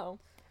to know.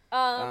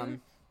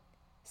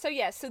 So,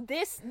 yeah, so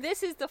this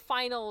is the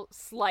final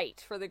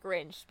slight for the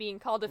Grinch, being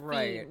called a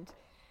fiend.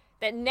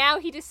 That now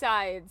he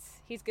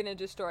decides he's going to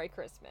destroy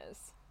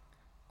Christmas.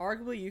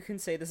 Arguably, you can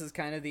say this is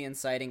kind of the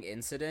inciting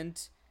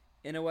incident,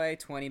 in a way,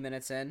 20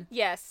 minutes in.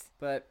 Yes.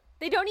 But...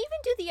 They don't even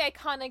do the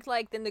iconic,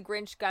 like, then the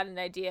Grinch got an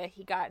idea,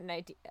 he got an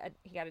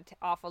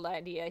awful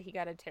idea, he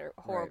got a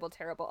horrible,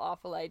 terrible,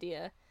 awful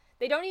idea.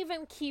 They don't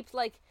even keep,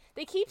 like,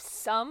 they keep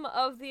some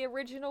of the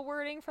original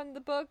wording from the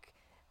book,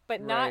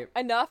 but not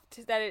enough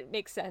that it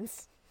makes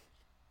sense.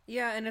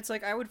 Yeah, and it's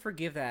like, I would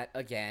forgive that,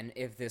 again,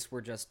 if this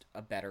were just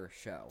a better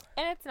show.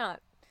 And it's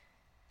not.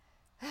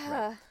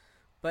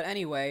 But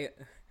anyway,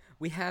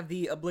 we have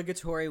the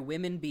obligatory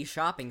women be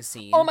shopping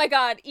scene. Oh my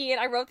god, Ian,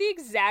 I wrote the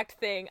exact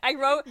thing. I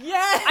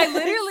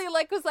literally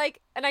was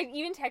like, and I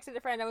even texted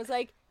a friend. I was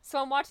like, so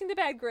I'm watching The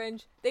Bad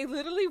Grinch. They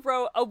literally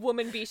wrote a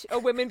women be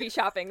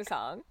shopping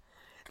song.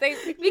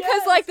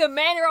 Because like the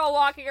men are all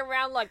walking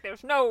around like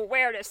there's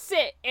nowhere to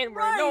sit and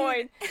we're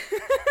annoyed.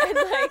 And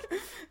like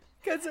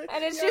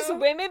and it's just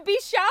women be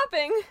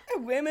shopping.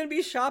 Women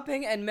be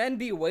shopping and men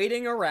be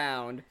waiting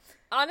around.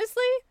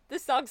 Honestly,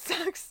 this song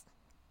sucks.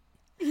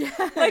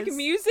 Yes. Like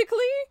musically,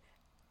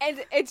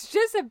 and it's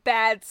just a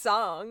bad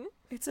song.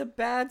 It's a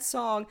bad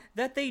song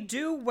that they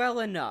do well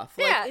enough.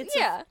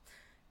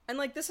 And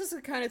like this is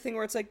the kind of thing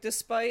where it's like,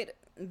 despite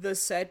the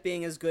set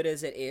being as good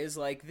as it is,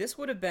 like this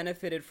would have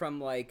benefited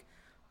from like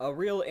a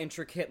real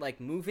intricate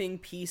like moving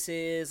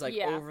pieces, like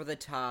over the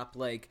top,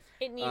 like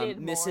it needed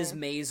Mrs.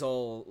 more.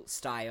 Maisel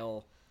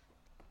style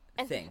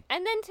thing.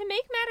 And then to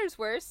make matters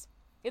worse,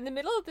 in the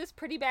middle of this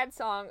pretty bad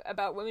song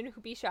about women who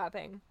be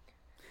shopping,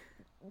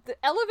 the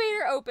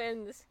elevator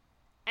opens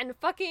and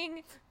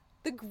fucking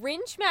the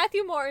Grinch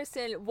Matthew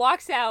Morrison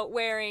walks out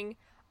wearing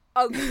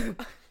a green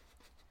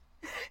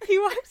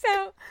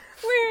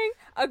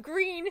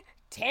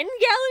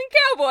 10-gallon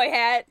cowboy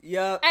hat.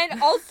 Yep. And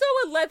also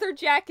a leather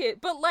jacket,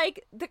 but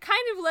like the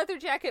kind of leather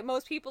jacket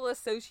most people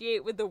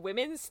associate with the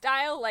women's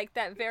style, like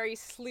that very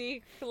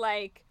sleek,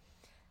 like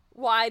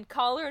wide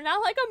collar,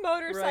 not like a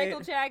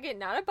motorcycle jacket,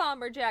 not a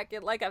bomber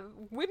jacket, like a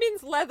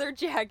women's leather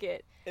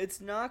jacket.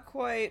 It's not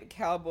quite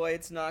cowboy,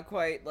 it's not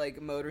quite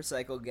like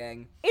motorcycle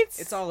gang.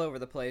 It's all over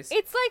the place.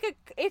 It's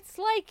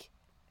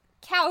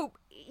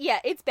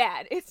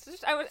bad. It's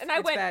just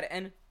bad,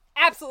 and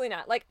absolutely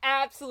not. Like,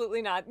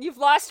 absolutely not. You've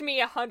lost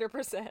me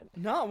 100%.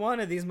 Not one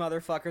of these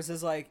motherfuckers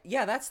is like,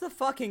 yeah, that's the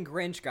fucking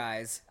Grinch,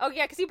 guys. Oh,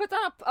 yeah, because he puts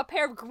on a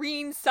pair of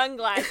green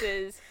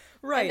sunglasses.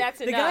 Right. And that's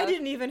the guy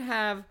didn't even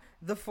have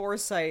the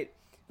foresight.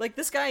 Like,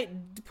 this guy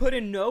put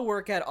in no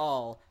work at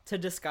all to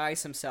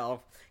disguise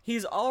himself.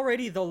 He's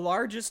already the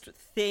largest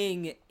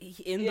thing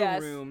in the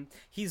room.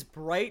 He's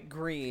bright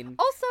green.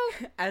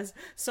 Also, as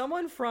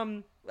someone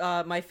from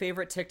my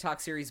favorite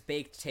TikTok series,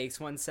 Baked Takes,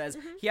 once says,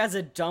 he has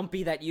a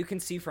dumpy that you can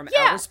see from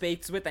outer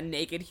space with a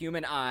naked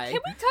human eye.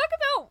 Can we talk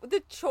about the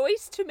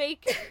choice to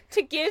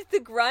give the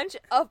Grunch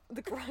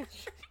the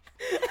Grunch?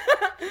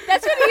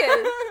 That's what he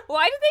is.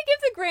 Why did they give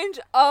the Grinch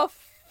a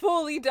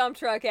fully dump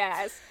truck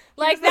ass?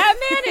 Like, that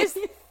man is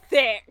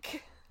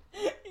thick.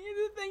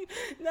 The thing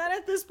that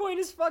at this point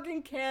is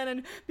fucking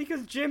canon,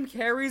 because Jim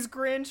Carrey's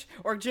Grinch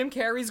or Jim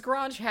Carrey's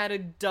Grunch had a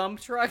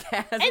dump truck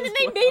ass. And then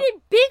they made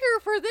it bigger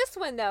for this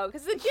one though,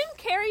 because the Jim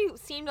Carrey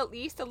seemed at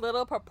least a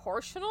little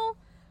proportional,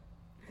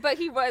 but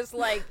he was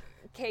like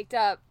caked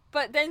up.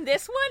 But then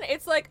this one,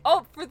 it's like,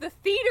 oh, for the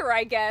theater,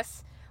 I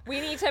guess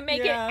we need to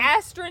make it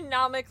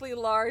astronomically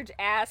large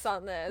ass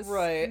on this.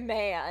 Right,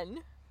 man.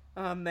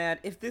 Oh man,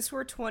 if this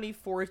were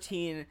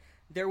 2014.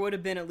 There would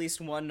have been at least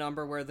one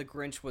number where the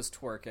Grinch was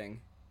twerking.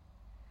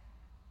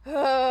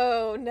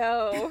 Oh,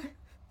 no.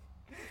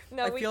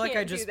 No, we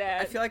can't do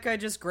that. I feel like I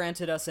just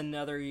granted us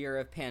another year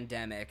of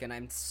pandemic, and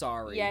I'm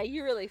sorry. Yeah,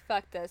 you really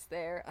fucked us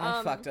there.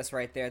 I fucked us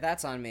right there.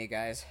 That's on me,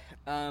 guys.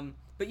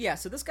 But yeah,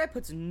 so this guy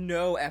puts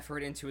no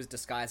effort into his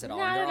disguise at all.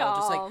 Not and they're at all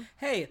just all. like,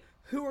 hey,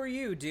 who are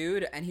you,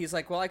 dude? And he's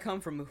like, well, I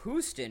come from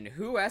Houston,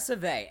 US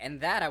of A.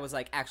 And that, I was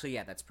like, actually,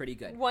 yeah, that's pretty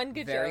good. One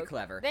good Very joke.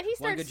 clever. Then he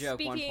starts one good joke,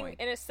 speaking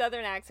in a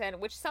southern accent,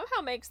 which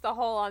somehow makes the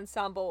whole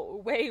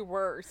ensemble way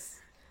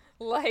worse.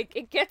 Like,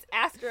 it gets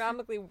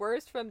astronomically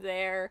worse from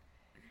there.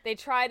 They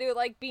try to,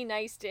 like, be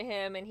nice to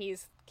him, and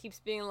keeps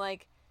being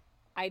like,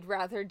 I'd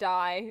rather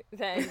die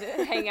than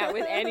hang out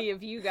with any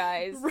of you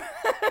guys.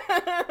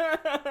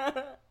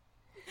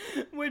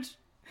 Which,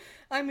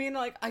 I mean,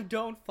 like, I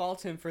don't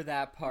fault him for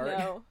that part.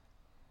 No.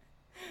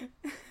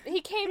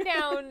 He came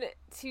down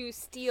to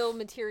steal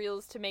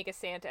materials to make a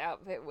Santa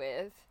outfit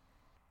with.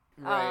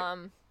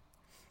 Right.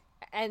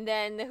 And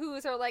then the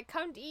Who's are like,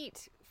 come to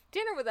eat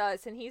dinner with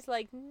us. And he's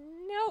like,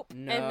 nope.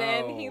 No. And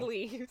then he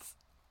leaves.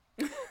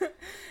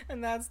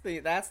 And that's the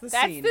scene. That's the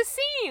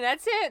scene.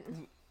 That's it.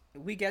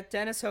 We get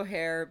Dennis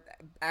O'Hare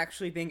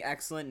actually being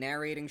excellent,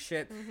 narrating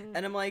shit. Mm-hmm.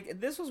 And I'm like,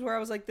 this was where I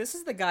was like, this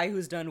is the guy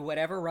who's done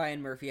whatever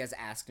Ryan Murphy has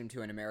asked him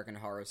to in American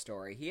Horror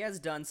Story. He has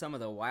done some of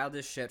the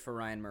wildest shit for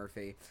Ryan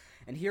Murphy.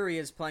 And here he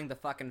is playing the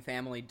fucking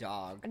family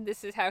dog. And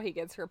this is how he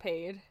gets her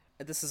paid.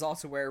 This is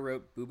also where I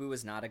wrote, Boo Boo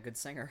is not a good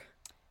singer.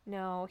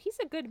 No, he's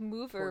a good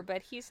mover,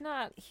 but he's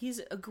not...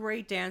 He's a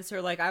great dancer.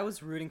 Like, I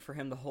was rooting for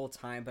him the whole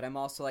time, but I'm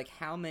also like,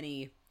 how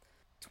many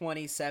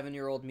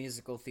 27-year-old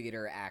musical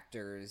theater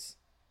actors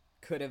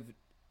could have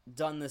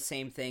done the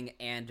same thing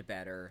and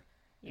better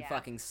and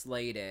fucking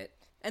slayed it?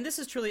 And this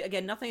is truly,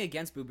 again, nothing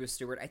against Boo Boo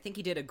Stewart. I think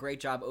he did a great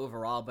job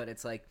overall, but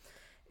it's like,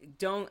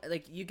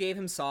 you gave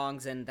him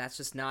songs and that's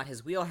just not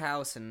his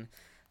wheelhouse, and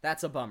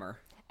that's a bummer.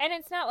 And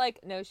it's not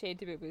like, no shade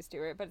to Boo Boo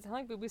Stewart, but it's not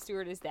like Boo Boo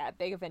Stewart is that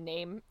big of a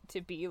name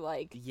to be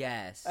like,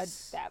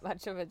 that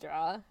much of a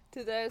draw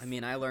to this. I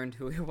mean, I learned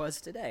who he was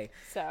today.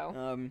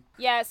 So,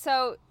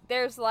 so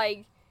there's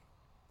like,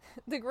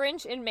 the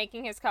Grinch in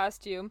making his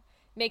costume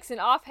makes an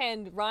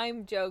offhand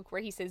rhyme joke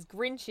where he says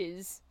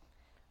Grinches,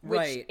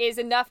 which is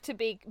enough to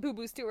make Boo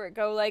Boo Stewart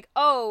go like,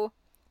 oh,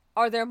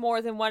 are there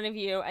more than one of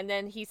you? And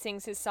then he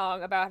sings his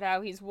song about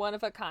how he's one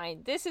of a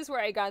kind. This is where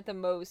I got the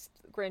most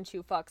Grinch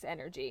Who Fucks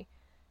energy,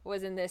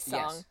 was in this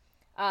song. Yes.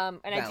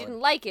 And Valid. I didn't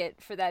like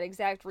it for that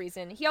exact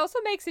reason. He also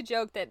makes a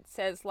joke that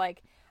says,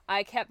 like,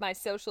 I kept my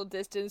social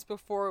distance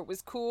before it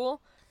was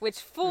cool, which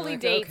fully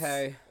dates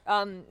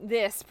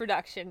this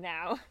production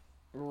now.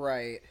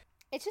 Right.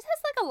 It just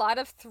has, like, a lot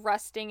of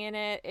thrusting in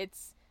it.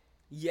 It's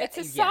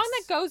a song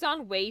that goes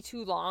on way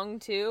too long,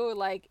 too.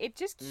 Like, it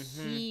just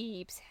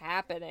keeps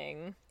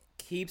happening.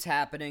 Keeps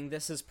happening.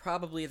 This is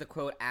probably the,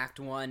 quote, Act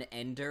 1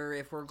 ender,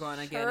 if we're going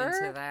to get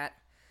into that.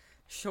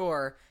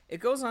 Sure. It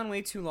goes on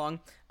way too long.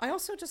 I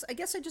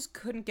guess I just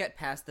couldn't get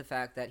past the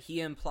fact that he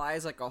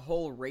implies, like, a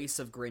whole race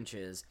of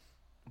Grinches,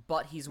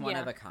 but he's one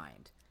of a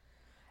kind.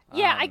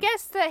 Yeah, I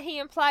guess that he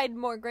implied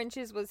more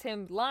Grinches was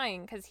him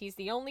lying, because he's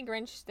the only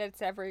Grinch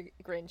that's ever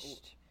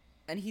Grinched.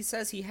 And he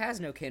says he has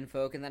no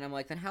kinfolk, and then I'm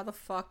like, then how the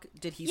fuck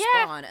did he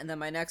spawn? And then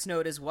my next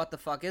note is, what the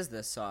fuck is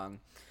this song?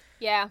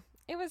 Yeah,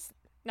 it was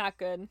not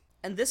good.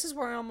 And this is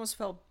where I almost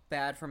felt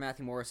bad for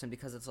Matthew Morrison,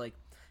 because it's like,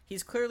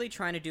 he's clearly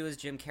trying to do his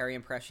Jim Carrey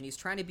impression. He's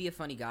trying to be a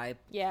funny guy.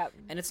 Yeah.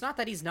 And it's not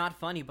that he's not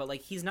funny, but,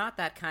 like, he's not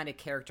that kind of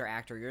character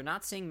actor. You're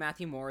not seeing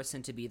Matthew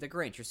Morrison to be the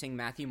Grinch. You're seeing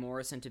Matthew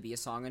Morrison to be a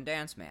song and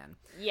dance man.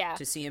 Yeah.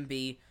 To see him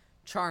be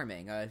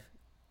charming, a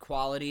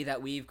quality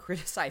that we've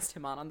criticized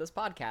him on this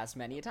podcast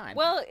many a time.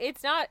 Well,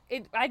 it's not.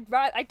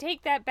 I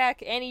take that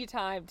back any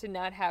time to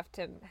not have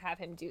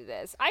him do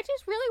this. I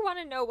just really want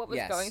to know what was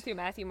going through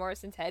Matthew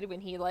Morrison's head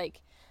when he,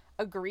 like,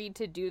 agreed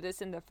to do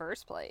this in the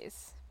first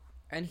place.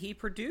 And he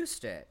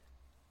produced it.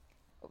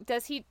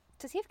 Does he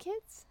have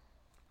kids?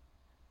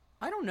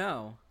 I don't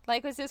know.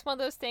 Like, was this one of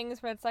those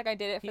things where it's like, I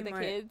did it for the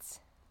kids?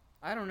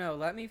 I don't know.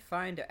 Let me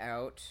find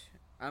out.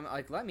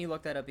 Let me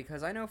look that up,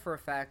 because I know for a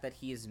fact that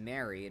he's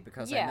married,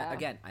 because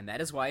I met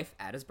his wife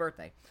at his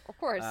birthday. Of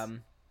course.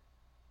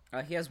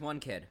 He has one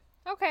kid.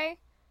 Okay.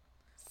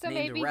 So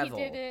named maybe Revel.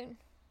 he did it.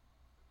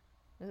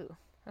 Ooh,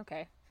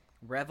 okay.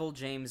 Revel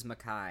James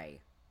Mackay.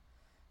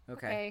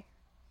 Okay.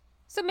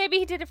 So maybe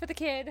he did it for the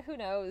kid. Who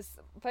knows?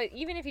 But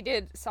even if he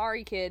did,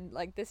 sorry, kid.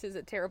 Like, this is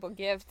a terrible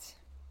gift.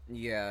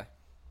 Yeah.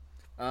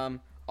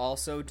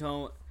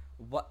 Also,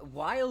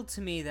 wild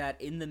to me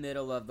that in the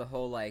middle of the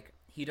whole, like,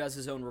 he does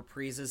his own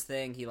reprises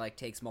thing, he, like,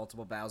 takes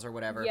multiple bows or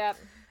whatever. Yep.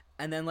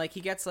 And then, like,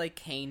 he gets, like,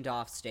 caned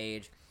off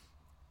stage,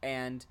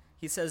 and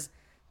he says,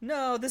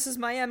 no, this is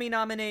my Emmy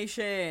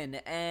nomination.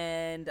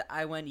 And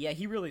I went, yeah,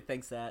 he really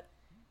thinks that.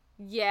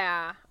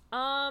 Yeah.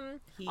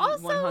 He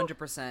also,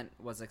 100%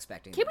 was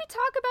expecting Can we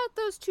talk about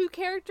those two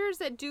characters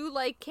that do,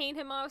 like, cane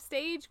him off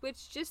stage,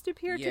 which just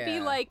appear to be,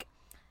 like,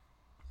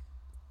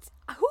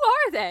 who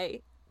are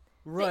they?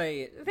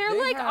 Right. They're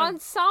like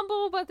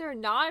ensemble, but they're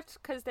not,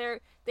 because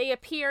they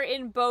appear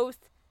in both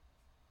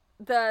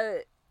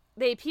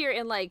they appear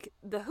in, like,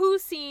 the Who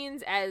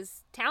scenes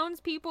as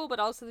townspeople, but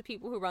also the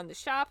people who run the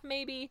shop,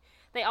 maybe.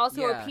 They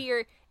also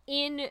appear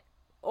in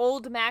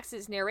old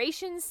Max's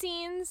narration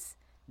scenes.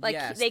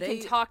 Like, they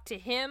can talk to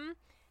him.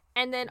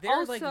 And then they're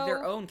also, like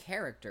their own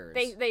characters.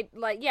 They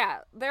like,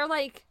 they're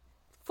like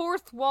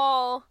fourth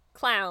wall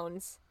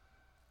clowns,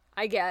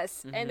 I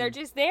guess. And they're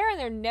just there, and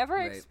they're never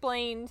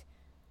explained.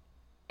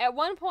 At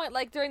one point,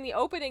 like, during the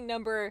opening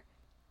number,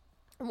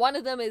 one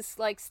of them is,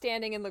 like,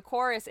 standing in the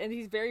chorus, and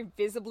he's very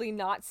visibly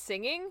not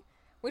singing,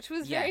 which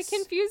was very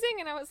confusing,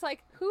 and I was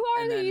like, who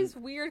are these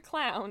weird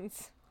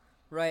clowns?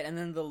 Right, and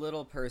then the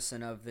little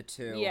person of the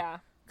two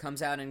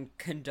comes out and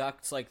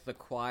conducts, like, the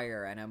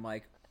choir, and I'm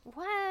like,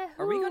 what?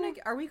 Are we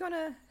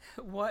gonna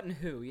what and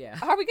who? Yeah.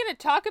 Are we gonna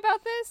talk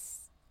about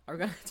this? Are we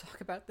gonna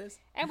talk about this?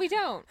 And we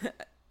don't.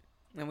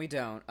 And we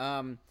don't.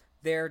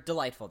 They're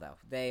delightful, though.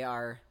 They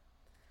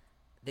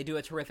do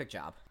a terrific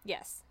job.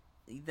 Yes.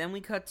 Then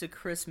we cut to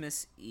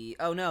Christmas Eve.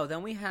 Oh no,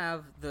 then we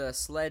have the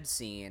sled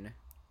scene.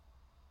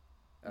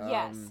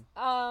 Yes.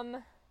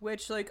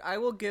 Which, like, I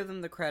will give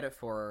them the credit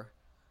for,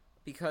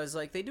 because,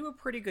 like, they do a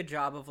pretty good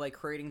job of, like,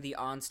 creating the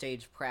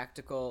onstage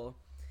practical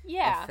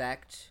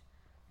effect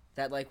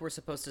that, like, we're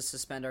supposed to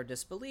suspend our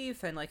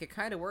disbelief, and, like, it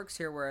kind of works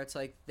here where it's,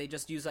 like, they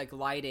just use, like,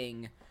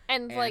 lighting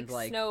and like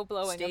snow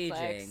blowing staging.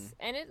 Effects.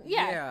 And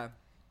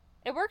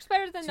it works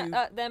better than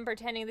them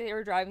pretending that they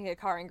were driving a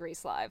car in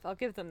Grease Live. I'll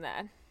give them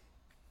that.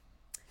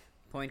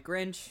 Point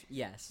Grinch,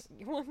 yes.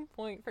 1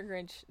 point for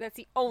Grinch. That's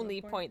the only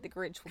point the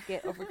Grinch will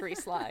get over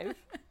Grease Live.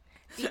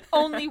 The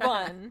only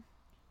one.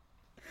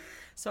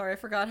 Sorry, I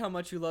forgot how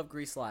much you love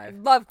Grease Live.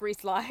 Love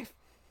Grease Live.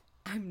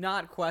 I'm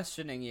not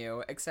questioning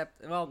you,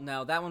 except, well,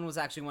 no, that one was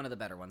actually one of the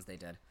better ones they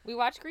did. We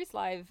watched Grease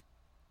Live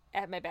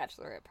at my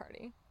bachelorette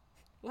party.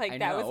 Like,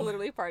 that was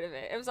literally part of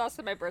it. It was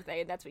also my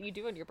birthday, and that's what you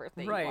do on your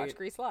birthday. Right. You watch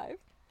Grease Live.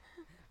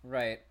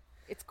 Right.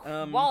 It's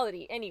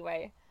quality,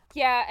 anyway.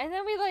 Yeah, and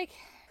then we, like,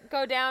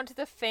 go down to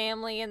the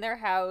family in their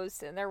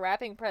house, and they're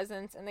wrapping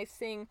presents, and they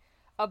sing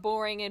a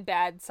boring and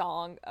bad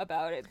song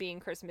about it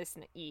being Christmas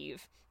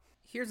Eve.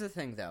 Here's the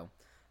thing, though.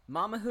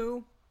 Mama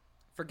Who,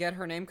 forget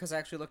her name because I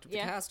actually looked up the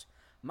cast.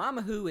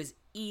 Mama Who is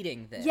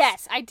eating this.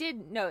 Yes, I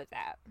did know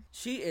that.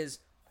 She is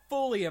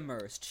fully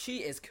immersed. She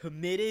is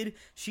committed.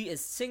 She is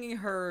singing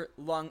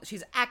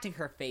she's acting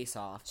her face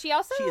off. She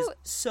is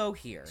so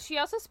here. She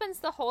also spends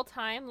the whole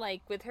time,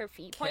 like, with her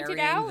feet pointed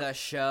Carrying out. the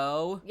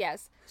show.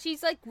 Yes.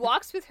 She's, like,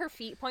 walks with her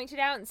feet pointed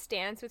out and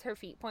stands with her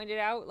feet pointed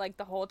out, like,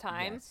 the whole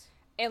time. Yes.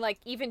 And, like,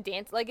 even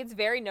dance. Like, it's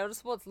very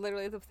noticeable. It's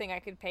literally the thing I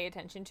could pay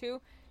attention to.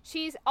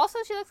 She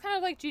looks kind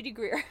of like Judy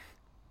Greer.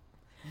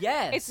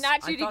 Yes. It's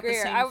not Judy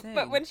Greer.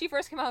 But when she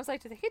first came out, I was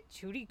like, did they get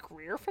Judy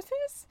Greer for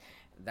this?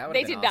 That would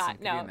have been awesome.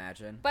 Could you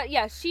imagine? But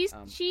yeah, she's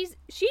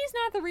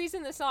not the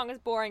reason the song is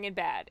boring and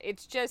bad.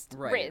 It's just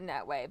written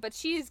that way. But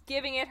she's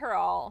giving it her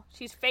all.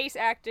 She's face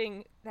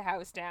acting the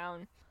house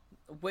down.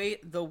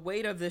 The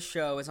weight of this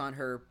show is on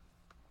her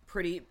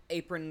pretty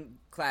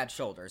apron-clad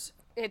shoulders.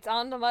 It's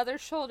on the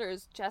mother's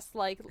shoulders, just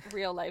like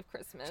real life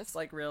Christmas. Just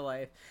like real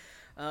life.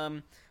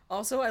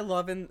 Also, I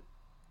love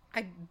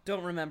I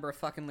don't remember a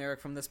fucking lyric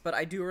from this, but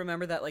I do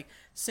remember that, like,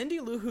 Cindy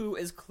Lou Who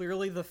is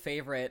clearly the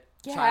favorite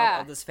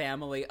child of this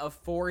family of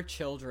 4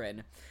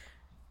 children.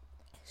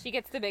 She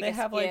gets the biggest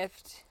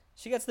gift.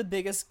 She gets the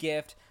biggest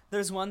gift.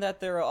 There's one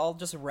that they're all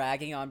just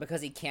ragging on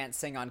because he can't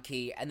sing on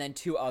key, and then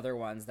 2 other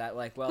ones that,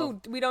 like,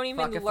 well, who we don't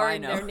even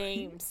learn their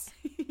names.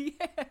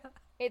 Yeah.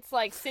 It's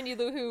like Cindy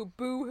Lou Who,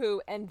 Boo Hoo,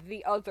 and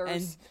the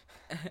others.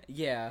 And,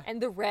 yeah.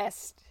 And the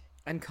rest.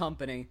 And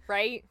company.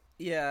 Right?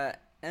 Yeah.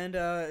 And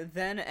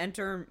then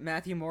enter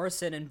Matthew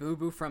Morrison and Boo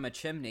Boo from a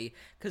Chimney,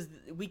 because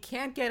we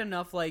can't get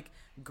enough, like,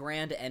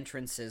 grand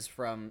entrances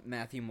from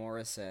Matthew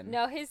Morrison.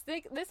 No,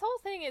 this whole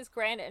thing is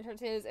grand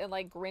entrances and,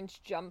 like,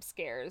 Grinch jump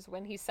scares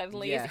when he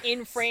suddenly is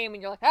in frame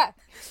and you're like, ah!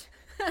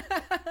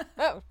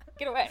 Oh,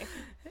 get away.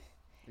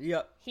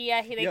 Yep.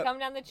 They come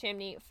down the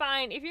chimney.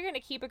 Fine, if you're going to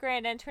keep a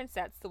grand entrance,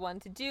 that's the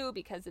one to do,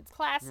 because it's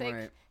classic.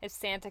 Right. If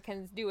Santa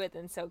can do it,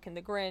 then so can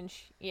the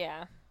Grinch.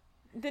 Yeah.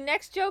 The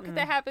next joke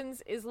that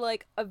happens is,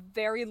 like, a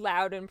very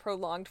loud and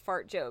prolonged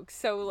fart joke.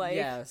 So, like...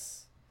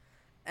 Yes.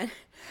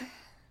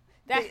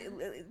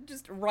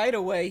 Just right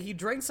away, he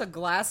drinks a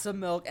glass of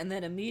milk and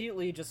then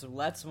immediately just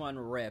lets one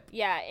rip.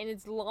 Yeah, and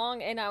it's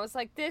long, and I was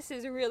like, this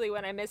is really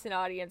when I miss an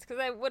audience,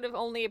 because I would have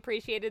only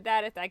appreciated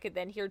that if I could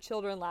then hear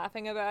children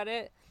laughing about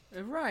it.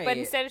 Right. But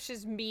instead it's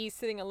just me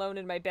sitting alone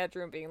in my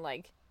bedroom being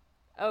like,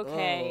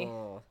 okay.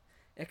 Oh,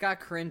 it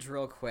got cringe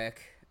real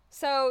quick.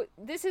 So,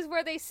 this is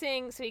where they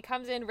sing, so he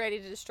comes in ready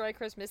to destroy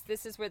Christmas.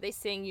 This is where they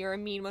sing You're a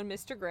Mean One,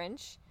 Mr.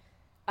 Grinch.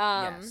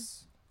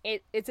 Yes.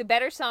 It's a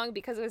better song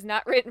because it was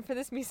not written for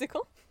this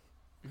musical.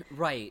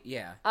 Right,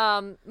 yeah.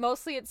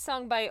 Mostly it's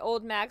sung by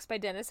Old Max by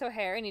Dennis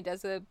O'Hare, and he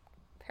does a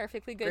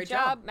perfectly good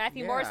job.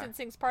 Matthew Morrison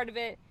sings part of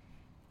it.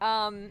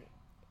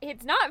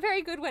 It's not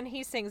very good when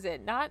he sings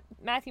it. Not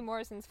Matthew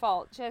Morrison's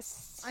fault.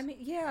 I mean,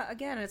 yeah,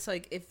 again, it's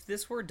like, if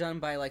this were done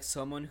by, like,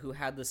 someone who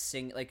had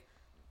the like,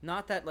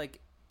 not that,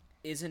 like,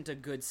 isn't a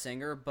good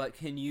singer, but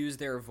can use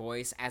their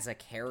voice as a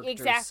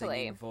character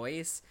singing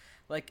voice.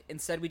 Like,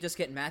 instead we just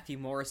get Matthew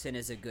Morrison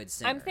as a good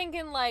singer. I'm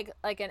thinking like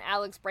an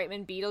Alex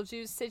Brightman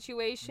Beetlejuice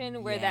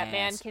situation where that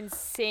man can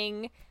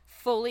sing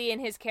fully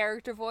in his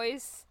character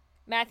voice.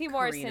 Matthew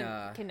Morrison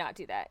cannot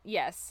do that.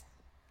 Yes.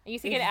 You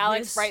think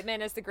Alex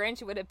Brightman as the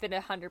Grinch would have been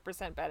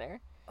 100%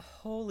 better.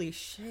 Holy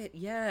shit,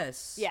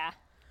 yes. Yeah.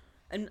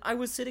 And I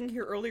was sitting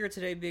here earlier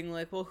today being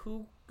like, well,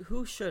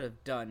 who should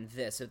have done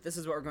this? If this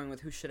is what we're going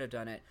with, who should have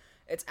done it?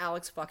 It's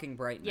Alex fucking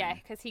Brightman. Yeah,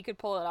 because he could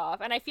pull it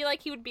off. And I feel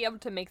like he would be able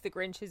to make the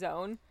Grinch his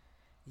own.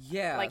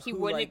 Yeah. Like, he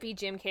wouldn't be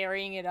Jim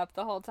carrying it up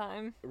the whole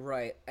time.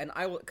 Right. And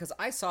because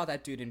I saw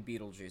that dude in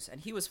Beetlejuice, and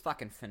he was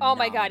fucking phenomenal. Oh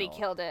my god, he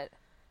killed it.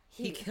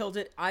 He killed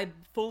it. I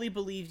fully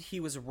believed he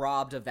was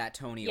robbed of that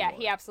Tony Award. Yeah,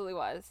 he absolutely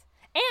was.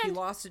 And he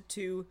lost it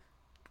to...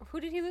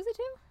 Who did he lose it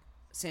to?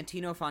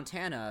 Santino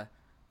Fontana,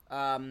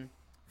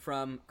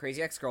 from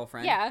Crazy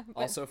Ex-Girlfriend. Yeah.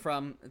 Also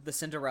from the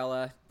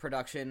Cinderella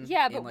production.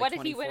 Yeah, but what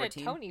did he win a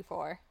Tony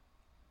for?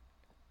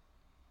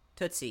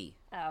 Tootsie.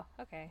 Oh,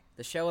 okay.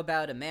 The show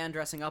about a man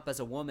dressing up as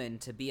a woman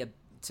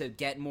to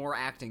get more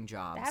acting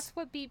jobs. That's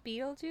what beat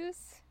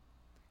Beetlejuice?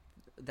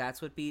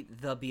 That's what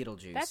beat the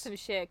Beetlejuice. That's some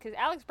shit, because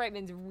Alex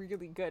Brightman's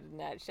really good in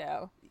that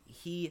show.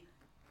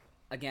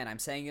 Again, I'm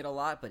saying it a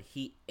lot, but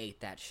he ate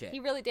that shit. He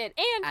really did.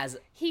 And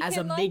as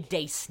a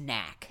midday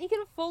snack. He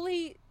can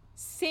fully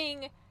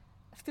sing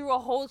through a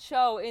whole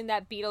show in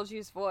that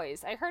Beetlejuice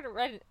voice. I heard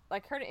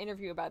an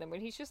interview about him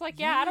when he's just like,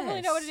 yeah, I don't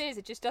really know what it is.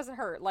 It just doesn't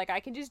hurt. Like, I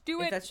can just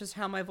do it. That's just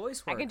how my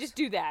voice works. I can just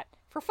do that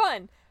for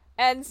fun.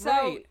 And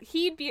so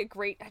he'd be a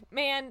great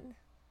man.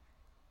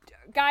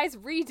 Guys,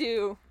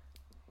 redo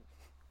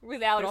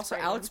with Alex. But also,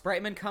 Brightman. Alex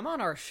Brightman, come on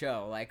our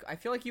show. Like, I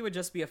feel like you would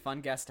just be a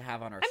fun guest to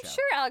have on our show. I'm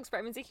sure Alex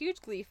Brightman's a huge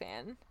Glee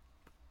fan.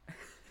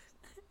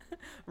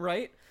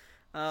 Right?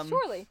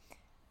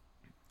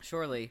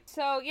 Surely.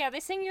 So, yeah, they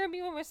sing You're a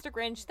Mean One, Mr.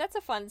 Grinch. That's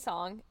a fun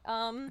song.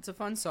 It's a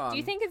fun song. Do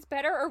you think it's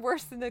better or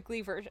worse than the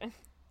Glee version?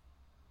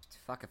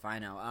 Fuck if I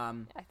know.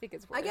 I think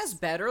it's worse. I guess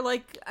better.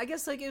 Like,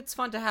 it's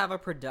fun to have a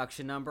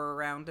production number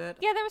around it.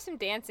 Yeah, there was some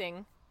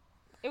dancing.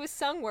 It was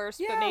sung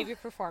worse, but maybe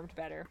performed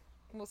better.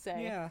 We'll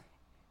say. Yeah.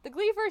 The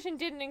Glee version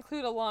didn't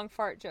include a long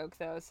fart joke,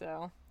 though,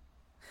 so...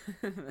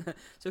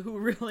 So who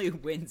really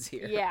wins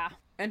here? Yeah.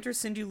 enter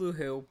Cindy Lou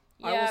Who.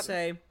 Yep. I will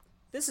say,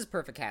 this is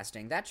perfect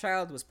casting. That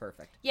child was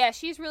perfect. Yeah,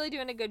 she's really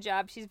doing a good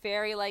job. She's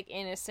very, like,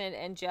 innocent,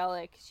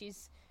 angelic.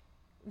 She's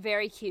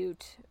very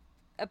cute.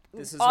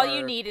 This is all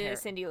you need in a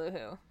Cindy Lou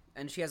Who.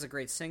 And she has a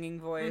great singing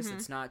voice.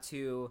 It's not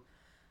too...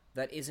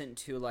 That isn't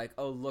too, like,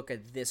 oh, look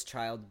at this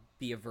child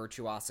be a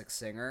virtuosic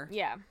singer.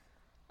 Yeah.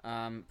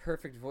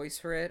 Perfect voice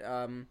for it.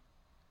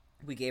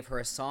 We gave her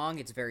a song.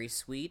 It's very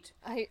sweet.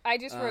 I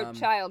just wrote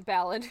child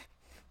ballad.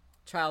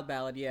 Child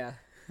ballad, yeah.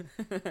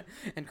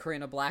 And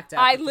Karina blacked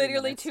out. I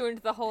literally tuned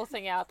the whole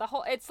thing out.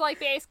 It's like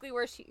basically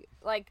where she,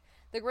 like,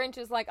 the Grinch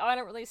is like, oh, I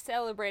don't really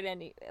celebrate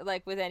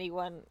with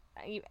anyone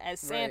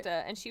as Santa,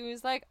 right. And she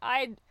was like,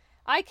 I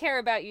care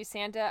about you,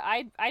 Santa.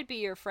 I'd be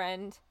your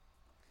friend.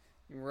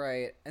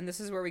 Right, and this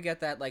is where we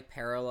get that, like,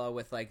 parallel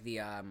with, like, the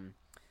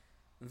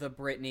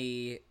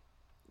Britney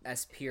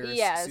S. Pierce,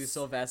 Sue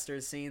Sylvester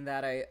scene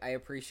that I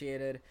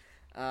appreciated.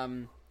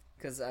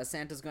 Because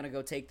Santa's gonna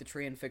go take the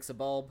tree and fix a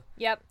bulb.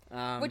 Yep.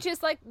 Which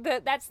is, like,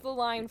 that's the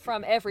line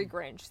from every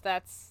Grinch.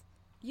 That's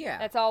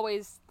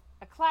always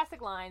a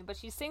classic line, but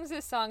she sings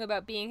this song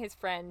about being his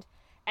friend.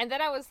 And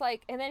then I was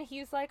like, and then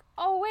he's like,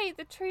 oh, wait,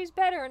 the tree's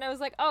better. And I was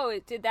like, oh,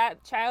 did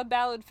that child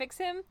ballad fix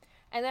him?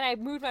 And then I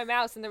moved my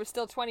mouse, and there was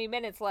still 20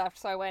 minutes left,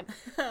 so I went,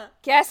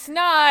 guess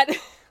not.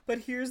 But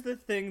here's the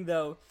thing,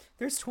 though.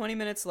 There's 20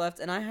 minutes left,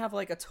 and I have,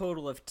 like, a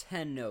total of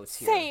 10 notes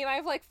here. Same. I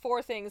have, like,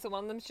 4 things, and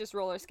one of them's just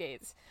roller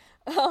skates.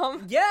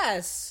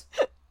 Yes!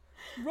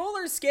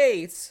 Roller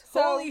skates!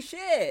 Holy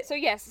shit! So,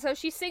 yes. So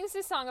she sings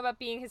this song about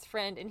being his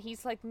friend, and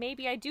he's like,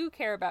 maybe I do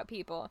care about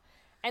people.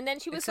 And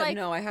then she was like...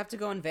 no, I have to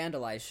go and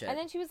vandalize shit. And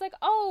then she was like,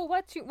 oh,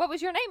 what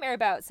was your nightmare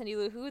about, Cindy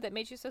Lou Who, that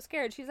made you so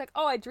scared? She's like,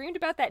 oh, I dreamed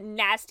about that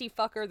nasty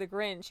fucker, the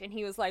Grinch. And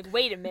he was like,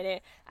 wait a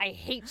minute, I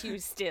hate you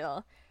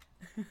still.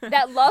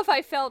 That love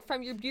I felt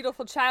from your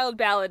beautiful child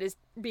ballad is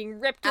being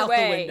ripped out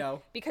away. The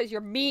window. Because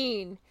you're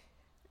mean.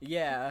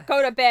 Yeah.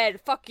 Go to bed,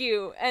 fuck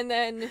you. And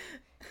then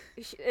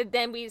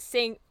we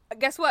sing,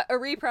 guess what, a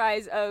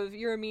reprise of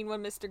You're a Mean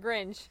One, Mr.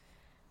 Grinch.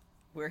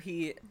 Where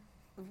he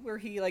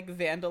like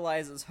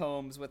vandalizes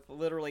homes with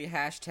literally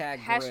hashtag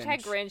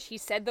Grinch. He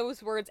said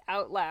those words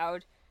out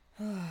loud.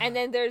 And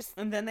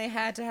then they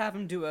had to have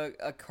him do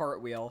a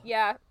cartwheel.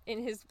 Yeah,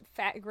 in his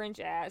fat Grinch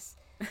ass.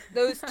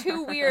 Those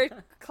 2 weird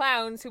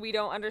clowns who we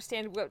don't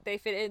understand what they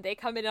fit in, they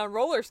come in on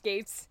roller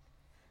skates.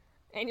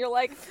 And you're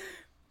like,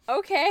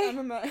 okay.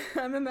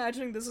 I'm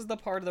imagining this is the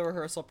part of the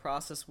rehearsal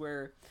process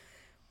where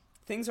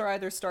things are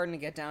either starting to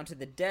get down to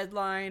the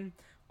deadline,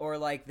 or,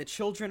 like, the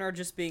children are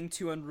just being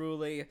too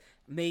unruly.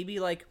 Maybe,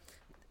 like,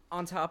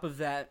 on top of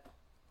that,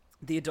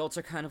 the adults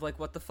are kind of like,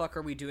 what the fuck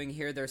are we doing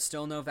here? There's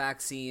still no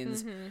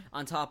vaccines. Mm-hmm.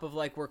 On top of,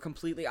 like, we're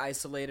completely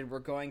isolated. We're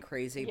going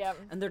crazy. Yep.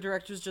 And their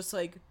director's just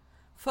like,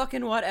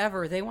 fucking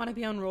whatever. They want to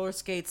be on roller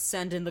skates.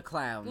 Send in the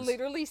clowns.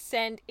 Literally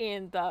send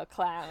in the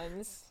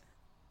clowns.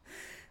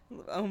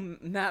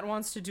 Matt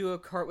wants to do a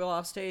cartwheel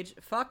off stage.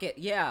 Fuck it.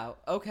 Yeah.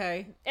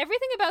 Okay.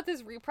 Everything about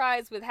this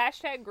reprise with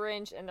hashtag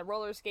Grinch and the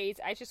roller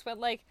skates, I just went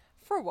like,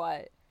 for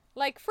what?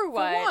 Like, for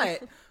what? For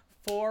what?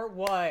 For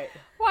what?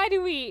 Why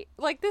do we...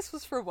 Like, this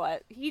was for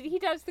what? He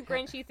does the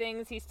Grinchy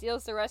things, he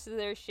steals the rest of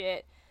their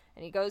shit,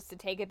 and he goes to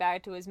take it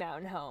back to his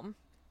mountain home.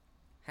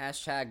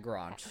 Hashtag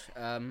Gronch.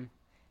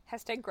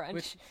 Hashtag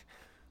Grunch.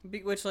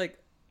 Which, like,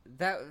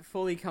 that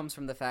fully comes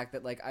from the fact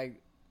that, like, I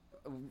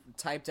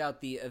typed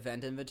out the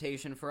event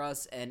invitation for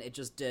us, and it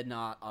just did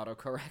not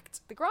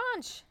autocorrect. The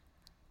Gronch.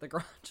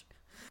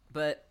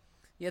 But,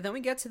 yeah, then we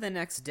get to the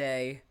next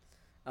day...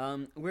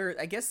 where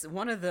I guess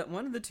one of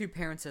the 2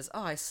 parents says,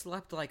 "Oh, I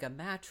slept like a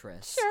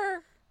mattress."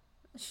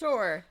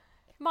 Sure.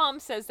 Mom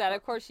says that.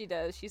 Of course she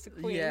does. She's a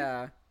queen.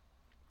 Yeah.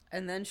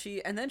 And then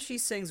she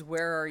sings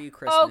 "Where Are You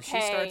Christmas."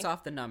 Okay. She starts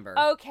off the number.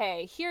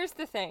 Okay. Here's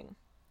the thing.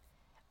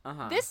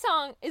 Uh-huh. This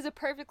song is a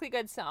perfectly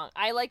good song.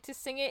 I like to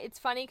sing it. It's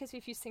funny because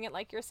if you sing it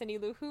like you're Cindy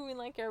Lou Who and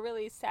like you're a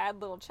really sad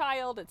little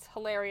child, it's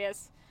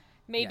hilarious.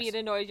 Maybe It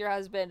annoys your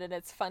husband and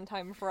it's fun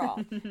time for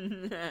all.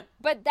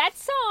 But that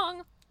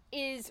song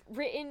is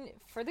written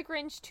for the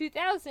Grinch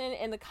 2000,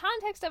 and the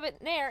context of it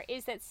there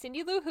is that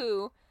Cindy Lou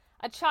Who,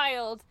 a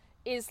child,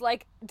 is,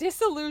 like,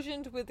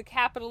 disillusioned with the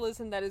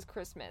capitalism that is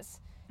Christmas.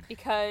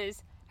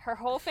 Because her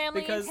whole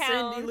family in town...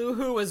 Because Cindy Lou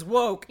Who is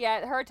woke!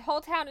 Yeah, her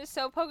whole town is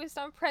so focused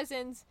on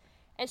presents,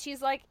 and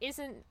she's like,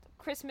 isn't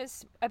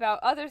Christmas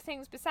about other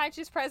things besides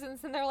just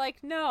presents? And they're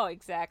like, no,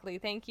 exactly.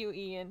 Thank you,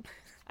 Ian.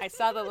 I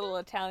saw the little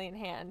Italian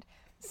hand.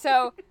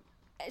 So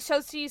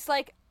she's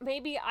like,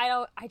 maybe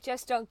I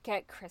just don't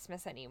get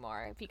Christmas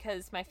anymore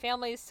because my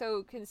family is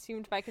so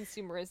consumed by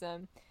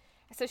consumerism.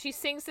 So she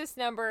sings this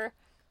number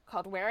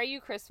called "Where Are You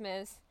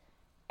Christmas?"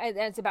 And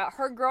it's about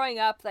her growing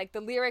up. Like,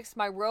 the lyrics,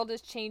 "My world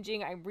is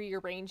changing, I'm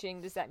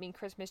rearranging, does that mean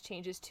Christmas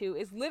changes too?"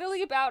 is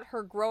literally about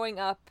her growing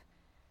up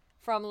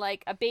from,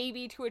 like, a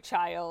baby to a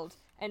child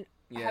and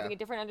having a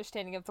different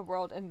understanding of the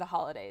world and the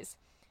holidays.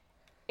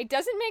 It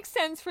doesn't make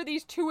sense for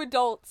these 2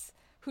 adults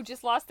who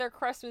just lost their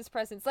Christmas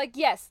presents. Like,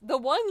 yes, the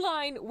one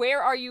line,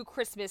 "Where are you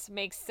Christmas?"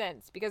 makes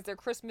sense because their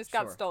Christmas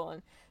got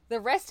stolen. The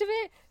rest of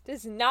it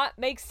does not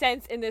make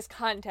sense in this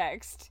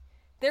context.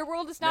 Their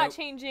world is not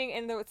changing,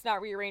 and it's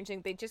not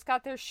rearranging. They just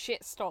got their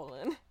shit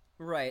stolen.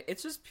 Right.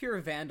 It's just pure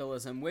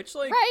vandalism, which,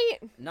 like, right.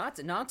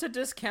 not to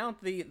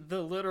discount the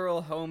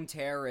literal home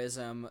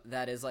terrorism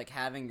that is, like,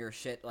 having your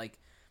shit, like,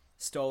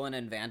 stolen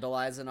and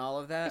vandalized and all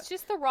of that. It's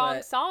just the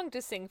wrong song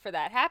to sing for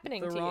that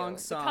happening to you. The wrong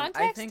song. The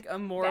context, I think a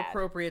more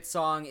appropriate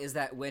song is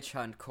that Witch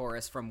Hunt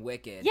chorus from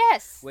Wicked.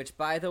 Yes! Which,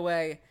 by the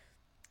way,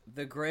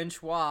 the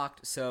Grinch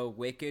walked so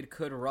Wicked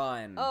could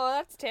run. Oh,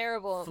 that's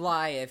terrible.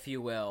 Fly, if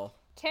you will.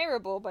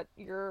 Terrible, but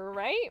you're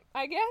right,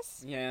 I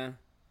guess. Yeah.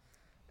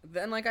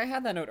 Then, like, I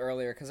had that note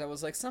earlier, because I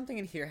was like, something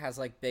in here has,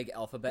 like, big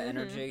alphabet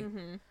energy.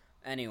 Mm-hmm.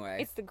 Anyway.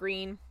 It's the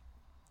green.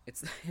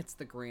 It's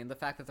the green. The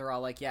fact that they're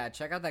all like, yeah,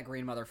 check out that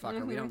green motherfucker.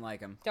 Mm-hmm. We don't like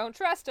him. Don't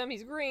trust him.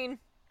 He's green.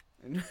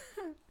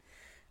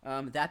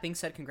 That being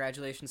said,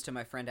 congratulations to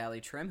my friend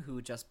Allie Trim,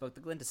 who just booked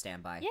the Glinda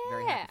standby. Yeah.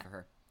 Very happy for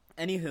her.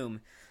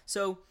 Anywho,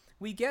 so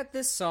we get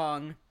this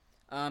song,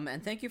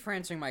 and thank you for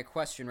answering my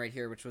question right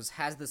here, which was,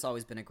 has this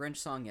always been a Grinch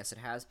song? Yes, it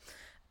has.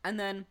 And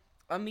then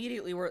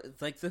immediately we're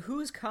like, the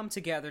Who's come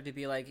together to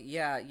be like,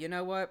 yeah, you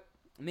know what?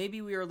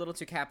 Maybe we were a little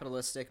too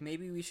capitalistic.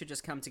 Maybe we should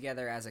just come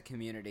together as a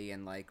community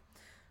and, like,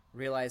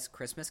 realize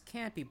Christmas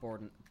can't be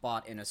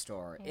bought in a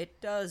store. Yeah.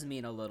 It does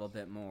mean a little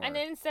bit more. And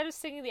then instead of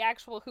singing the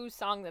actual Who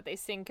song that they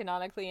sing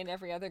canonically in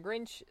every other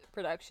Grinch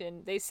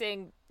production, they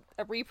sing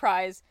a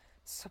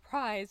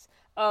surprise,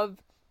 of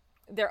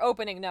their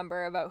opening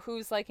number about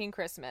who's liking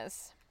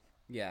Christmas.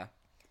 Yeah.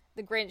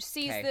 The Grinch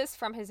sees this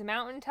from his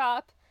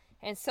mountaintop,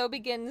 and so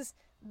begins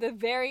the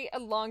very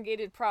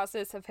elongated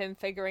process of him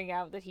figuring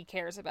out that he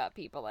cares about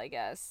people, I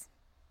guess.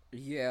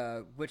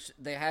 Yeah, which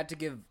they had to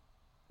give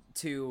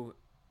to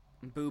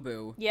Boo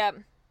Boo. Yep.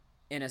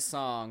 In a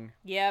song.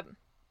 Yep.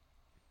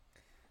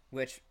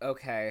 Which,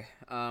 okay.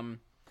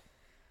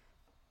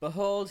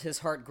 Behold, his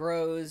heart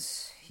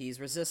grows. He's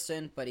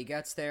resistant, but he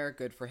gets there.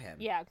 Good for him.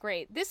 Yeah,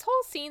 great. This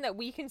whole scene that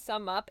we can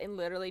sum up in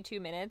literally 2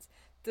 minutes.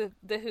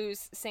 The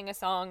Who's sing a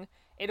song.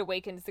 It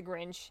awakens the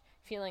Grinch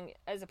feeling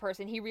as a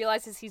person. He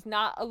realizes he's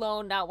not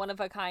alone, not one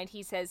of a kind.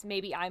 He says,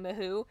 maybe I'm a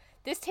Who.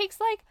 This takes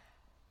like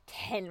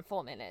 10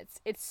 full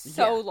minutes. It's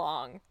so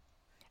long.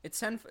 It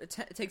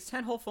takes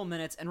 10 whole full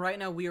minutes, and right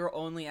now we are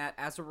only at,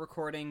 as we're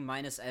recording,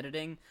 minus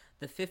editing,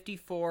 the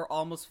 54,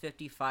 almost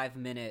 55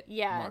 minute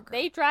marker.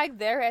 They dragged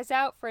theirs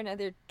out for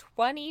another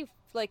 20,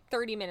 like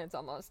 30 minutes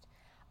almost.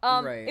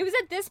 Right. It was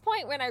at this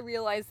point when I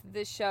realized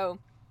this show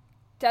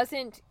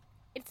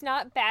it's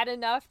not bad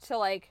enough to,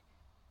 like,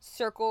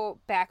 circle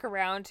back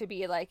around to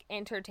be, like,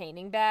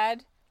 entertaining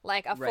bad.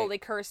 Like a fully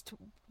cursed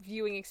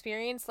viewing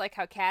experience, like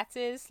how Cats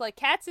is. Like,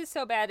 Cats is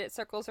so bad it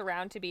circles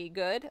around to be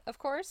good, of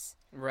course.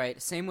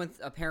 Right. Same with,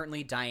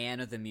 apparently,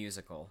 Diana the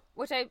Musical.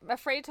 Which I'm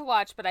afraid to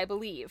watch, but I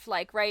believe.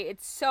 Like, right,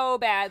 it's so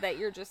bad that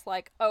you're just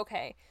like,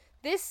 okay,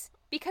 this,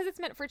 because it's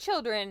meant for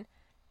children,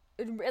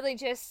 it really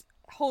just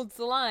holds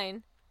the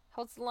line.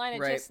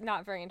 It's just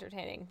not very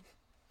entertaining.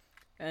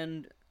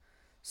 And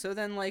so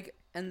then, like,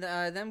 and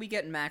then we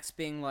get Max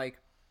being like,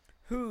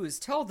 Who's,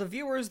 tell the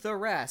viewers the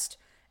rest.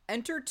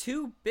 Enter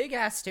 2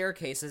 big-ass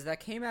staircases that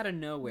came out of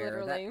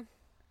nowhere. Literally.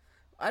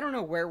 I don't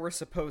know where we're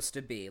supposed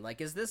to be. Like,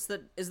 is this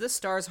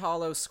Stars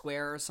Hollow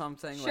Square or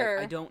something? Sure.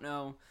 Like, I don't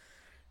know.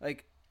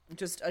 Like,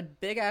 just a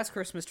big-ass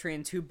Christmas tree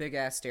and 2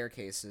 big-ass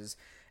staircases.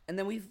 And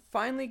then we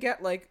finally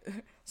get, like,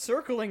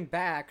 circling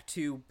back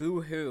to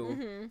Boo Hoo.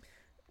 Mm-hmm.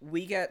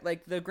 We get,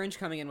 like, the Grinch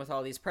coming in with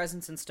all these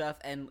presents and stuff,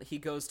 and he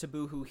goes to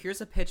Boo Hoo,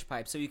 here's a pitch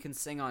pipe so you can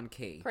sing on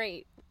key.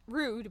 Great.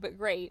 Rude, but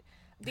great.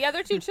 The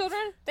other 2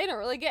 children, they don't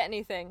really get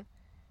anything.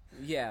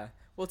 Yeah.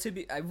 Well, to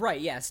be...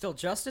 right, yeah, still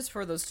justice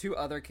for those 2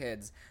 other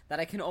kids that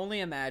I can only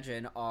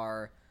imagine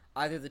are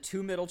either the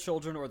 2 middle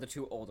children or the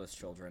 2 oldest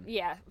children.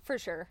 Yeah, for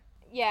sure.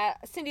 Yeah,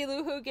 Cindy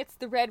Lou Who gets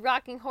the red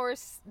rocking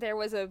horse. There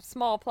was a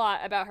small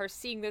plot about her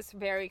seeing this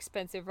very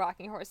expensive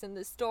rocking horse in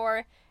the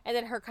store, and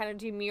then her kind of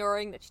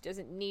demurring that she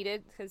doesn't need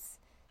it because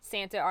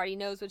Santa already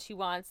knows what she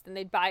wants. Then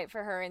they'd buy it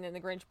for her, and then the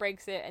Grinch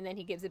breaks it, and then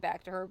he gives it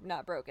back to her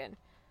not broken.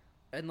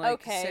 And,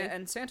 like,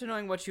 and Santa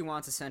knowing what she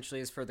wants,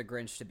 essentially, is for the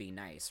Grinch to be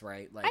nice,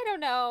 right? Like, I don't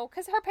know,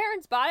 because her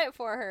parents bought it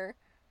for her,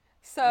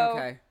 so...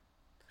 Okay.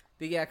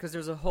 But yeah, because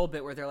there's a whole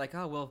bit where they're like,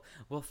 oh,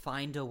 we'll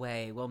find a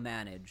way, we'll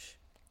manage.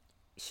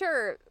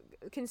 Sure,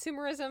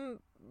 consumerism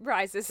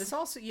rises. This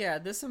also,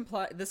 this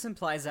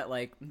implies that,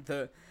 like,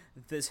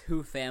 this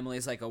Who family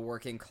is, like, a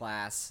working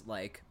class,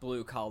 like,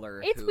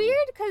 blue-collar It's Who weird,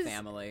 because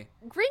family.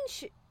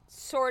 Grinch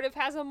sort of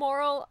has a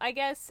moral, I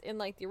guess, in,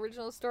 like, the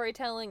original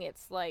storytelling.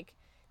 It's, like...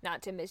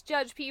 not to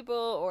misjudge people,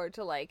 or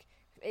to, like,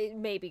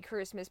 maybe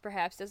Christmas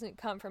perhaps doesn't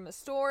come from a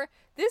store.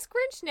 This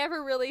Grinch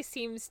never really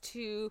seems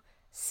to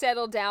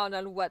settle down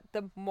on what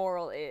the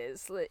moral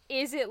is.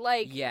 Is it,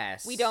 like,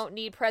 yes, we don't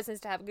need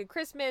presents to have a good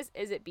Christmas?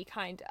 Is it be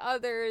kind to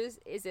others?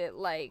 Is it,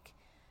 like...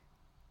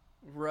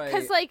 Right.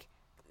 Because, like,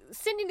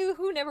 Cindy Lou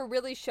Who never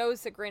really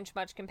shows the Grinch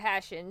much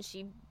compassion.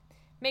 She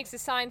makes a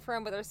sign for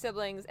him with her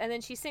siblings, and then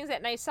she sings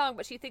that nice song,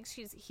 but she thinks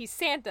he's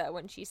Santa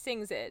when she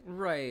sings it.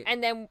 Right.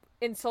 And then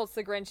insults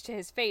the Grinch to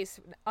his face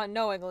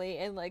unknowingly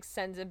and, like,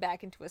 sends him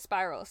back into a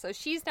spiral. So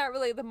she's not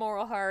really the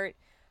moral heart.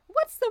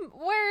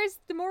 where's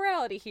the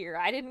morality here?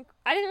 I didn't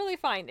really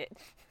find it.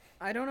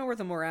 I don't know where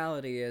the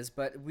morality is,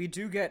 but we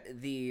do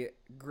get the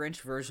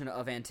Grinch version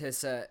of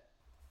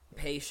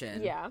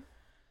anticipation. Yeah.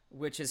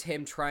 Which is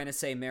him trying to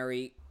say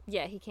Merry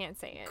Yeah, he can't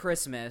say it.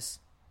 Christmas.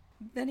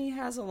 Then he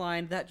has a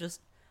line that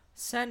just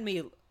sent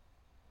me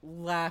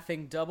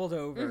laughing doubled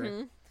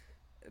over.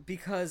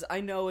 Because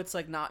I know it's,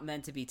 like, not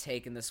meant to be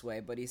taken this way,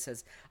 but he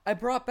says, I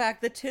brought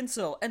back the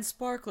tinsel and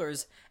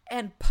sparklers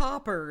and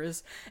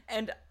poppers,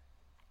 and...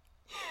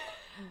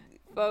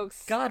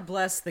 Folks. God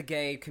bless the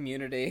gay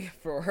community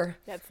for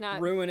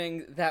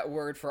ruining that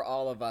word for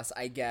all of us,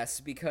 I guess,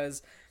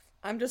 because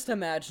I'm just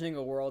imagining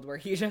a world where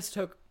he just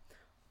took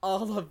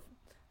all of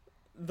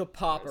the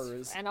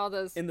poppers and all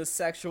those in the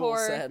sexual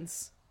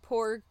sense.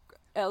 Poor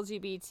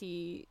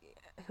LGBT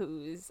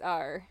who's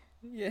are...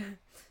 Yeah.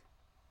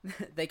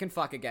 They can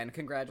fuck again.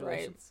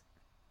 Congratulations.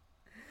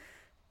 Right.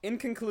 In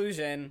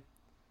conclusion,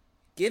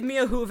 give me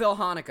a Whoville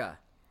Hanukkah.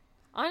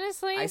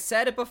 Honestly, I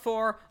said it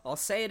before, I'll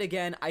say it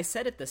again. I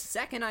said it the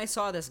second I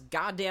saw this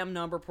goddamn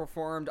number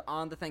performed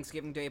on the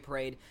Thanksgiving Day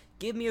Parade.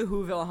 Give me a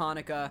Whoville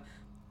Hanukkah.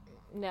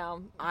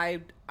 No.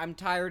 I'm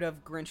tired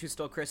of Grinch Who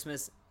Stole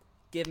Christmas.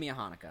 Give me a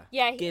Hanukkah.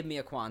 Yeah. Give me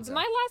a Kwanzaa.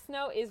 My last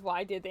note is,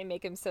 why did they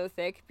make him so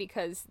thick?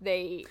 Because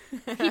he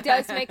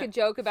does make a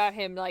joke about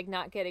him, like,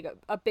 not getting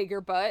a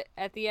bigger butt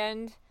at the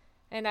end.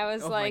 And I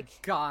was like... Oh my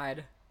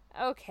God.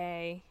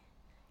 Okay.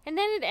 And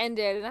then it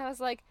ended, and I was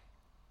like,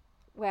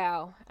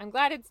 wow, I'm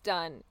glad it's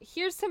done.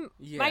 Here's some...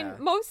 Yeah. My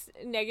most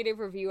negative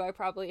review I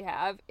probably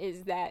have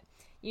is that,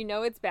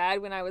 it's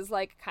bad when I was,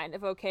 like, kind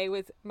of okay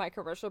with my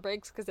commercial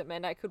breaks, because it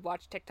meant I could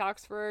watch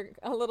TikToks for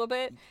a little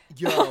bit.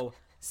 Yo,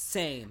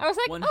 same. I was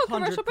like, 100%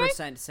 commercial break?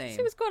 Same. See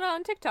what's going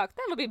on TikTok.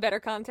 That'll be better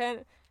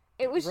content.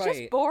 It was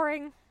just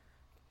boring.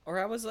 Or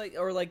I was like,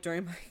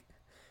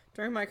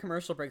 during my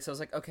commercial breaks, I was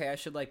like, okay, I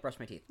should, like, brush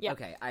my teeth. Yep.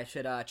 Okay, I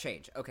should,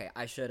 change. Okay,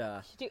 I should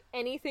do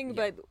anything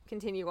but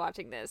continue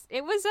watching this.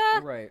 It was,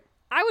 right.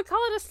 I would call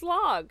it a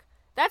slog.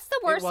 That's the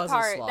worst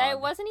part. Slog. That it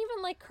wasn't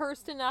even, like,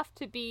 cursed enough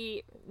to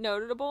be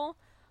notable.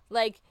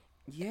 Like,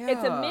 yeah.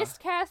 It's a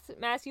miscast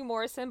Matthew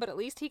Morrison, but at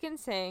least he can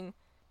sing.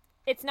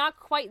 It's not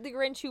quite the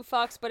Grinch Who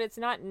Fucks, but it's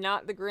not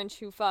the Grinch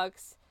Who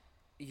Fucks.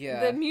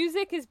 Yeah. The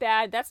music is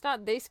bad. That's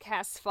not this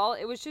cast's fault.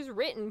 It was just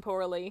written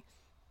poorly.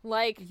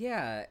 Like...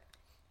 Yeah.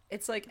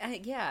 It's like,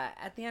 at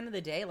the end of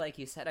the day, like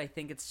you said, I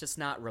think it's just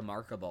not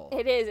remarkable.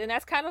 It is, and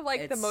that's kind of,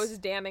 like, the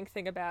most damning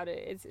thing about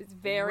it. It's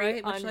very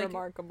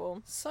unremarkable.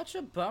 Like, such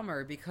a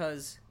bummer,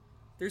 because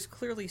there's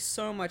clearly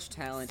so much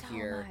talent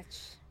here. Much.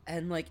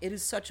 And, like, it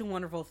is such a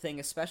wonderful thing,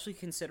 especially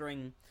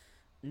considering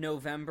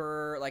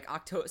September,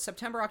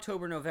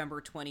 October,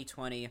 November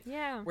 2020.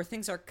 Yeah. Where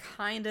things are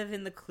kind of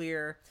in the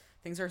clear.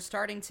 Things are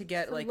starting to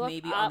get, like,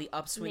 maybe up, on the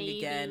upswing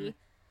again.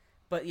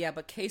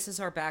 But cases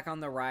are back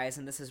on the rise,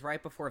 and this is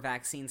right before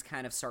vaccines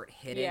kind of start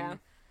hitting. Yeah.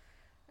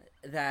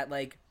 That,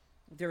 like,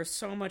 there's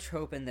so much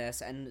hope in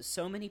this, and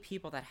so many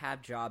people that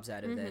have jobs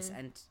out of this,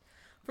 and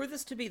for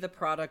this to be the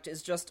product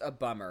is just a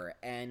bummer,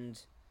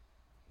 and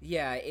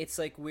yeah, it's,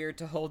 like, weird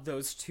to hold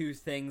those two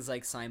things,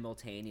 like,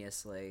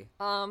 simultaneously.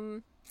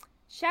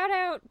 Shout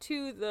out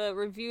to the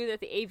review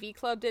that the AV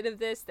Club did of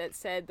this that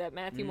said that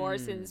Matthew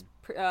Morrison's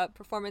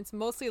performance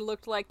mostly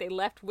looked like they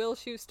left Will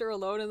Schuester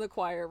alone in the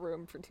choir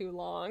room for too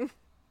long.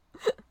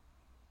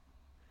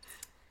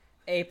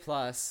 A+.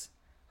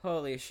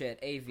 Holy shit,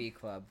 AV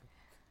Club.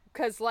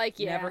 'Cause, like,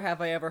 yeah. Never have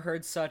I ever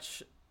heard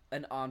such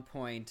an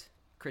on-point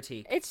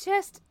critique. It's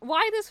just,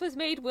 why this was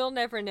made, we'll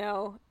never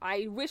know.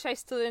 I wish I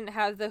still didn't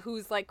have the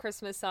Who's Like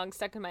Christmas song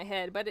stuck in my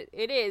head, but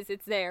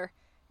it's there.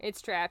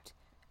 It's trapped.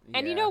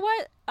 And you know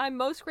what I'm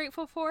most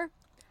grateful for?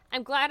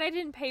 I'm glad I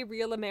didn't pay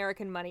real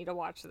American money to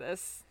watch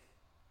this.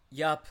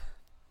 Yup.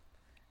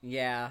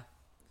 Yeah.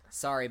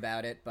 Sorry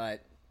about it,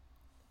 but...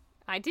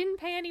 I didn't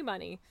pay any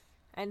money.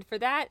 And for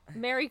that,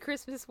 Merry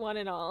Christmas one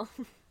and all.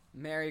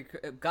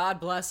 God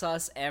bless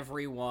us,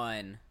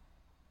 everyone.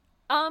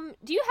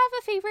 Do you have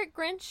a favorite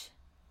Grinch,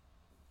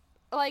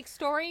 like,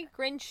 story?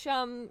 Grinch,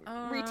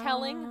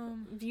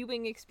 retelling,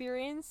 viewing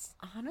experience?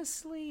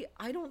 Honestly,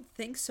 I don't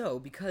think so,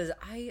 because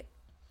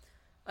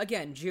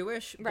again,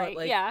 Jewish, right, but,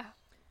 like, yeah.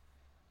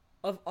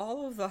 Of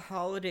all of the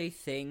holiday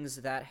things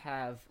that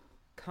have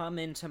come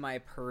into my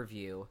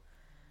purview,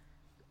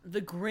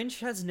 the Grinch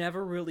has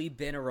never really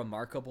been a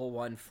remarkable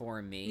one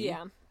for me.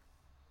 Yeah.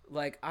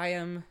 Like, I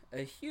am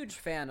a huge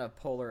fan of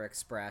Polar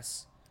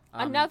Express.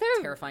 Another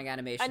terrifying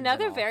animation.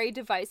 Another very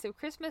divisive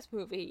Christmas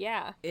movie,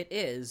 yeah. It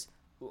is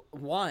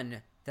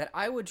one that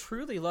I would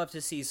truly love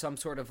to see some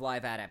sort of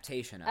live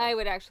adaptation of. I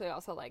would actually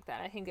also like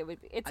that. I think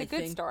it's a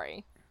good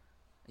story.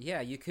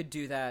 Yeah, you could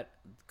do that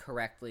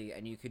correctly,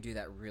 and you could do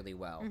that really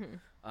well.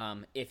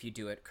 If you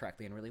do it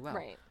correctly and really well.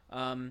 Right.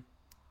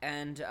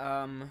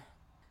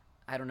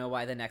 I don't know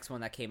why the next one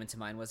that came into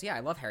mind was,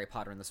 I love Harry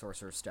Potter and the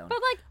Sorcerer's Stone. But,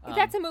 like,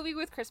 that's a movie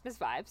with Christmas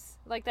vibes.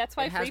 Like, that's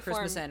why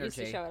Freeform used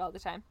to show it all the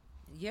time.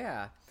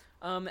 Yeah.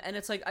 And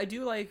it's like, I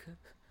do like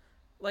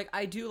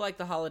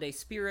the holiday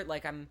spirit.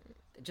 Like, I'm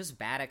just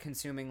bad at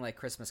consuming, like,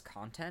 Christmas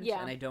content.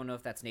 Yeah. And I don't know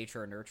if that's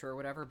nature or nurture or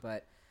whatever,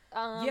 but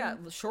Yeah,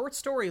 short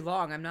story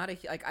long. I'm not a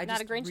like. I not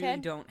just a Grinch really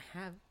head? don't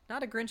have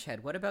not a Grinch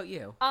head. What about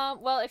you?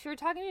 Well, if you're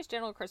talking just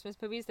general Christmas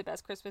movies, the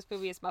best Christmas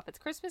movie is Muppets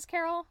Christmas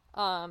Carol.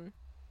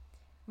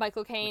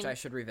 Michael Caine, Which I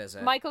should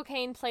revisit. Michael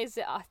Caine plays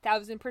it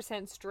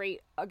 1,000%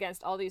 straight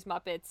against all these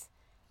Muppets.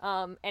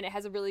 And it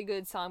has a really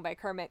good song by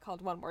Kermit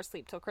called "One More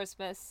Sleep Till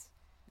Christmas."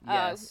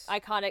 Yes.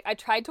 Iconic. I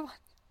tried to watch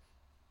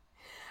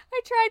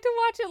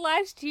it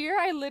last year.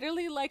 I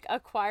literally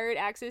acquired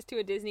access to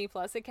a Disney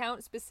Plus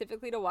account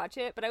specifically to watch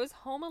it, but I was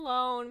home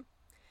alone,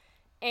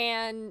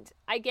 and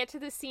I get to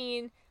the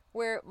scene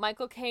where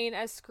Michael Caine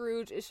as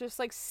Scrooge is just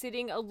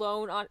sitting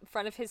alone on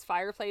front of his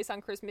fireplace on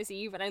Christmas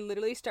Eve, and I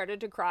literally started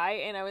to cry,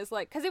 and I was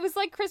because it was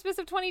Christmas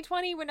of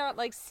 2020, we're not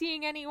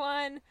seeing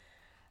anyone.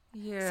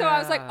 Yeah. So I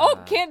was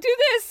can't do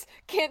this.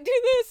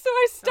 So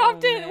I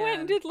stopped it and went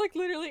and did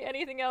literally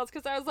anything else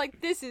because I was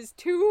this is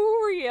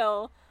too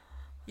real.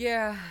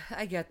 Yeah,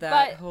 I get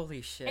that. But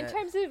holy shit. In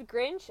terms of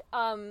Grinch,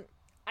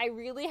 I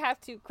really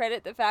have to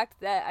credit the fact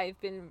that I've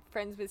been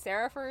friends with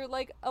Sarah for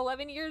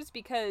 11 years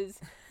because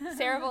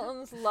Sarah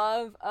Bolton's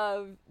love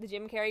of the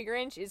Jim Carrey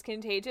Grinch is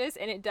contagious,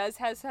 and it does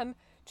have some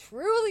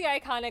truly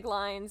iconic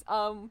lines.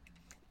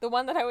 The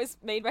one that I was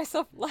made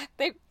myself laugh,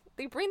 they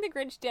bring the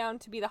Grinch down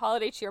to be the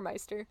holiday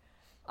cheermeister,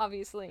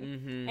 obviously,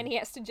 and he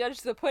has to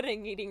judge the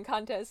pudding eating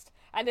contest,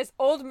 and this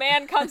old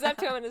man comes up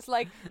to him and is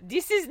like,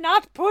 "This is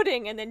not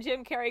pudding," and then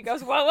Jim Carrey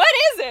goes, "Well, what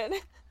is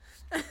it?"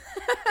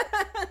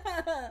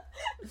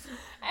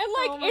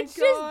 And it's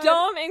just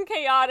dumb and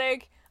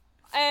chaotic,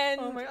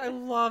 and I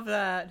love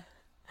that.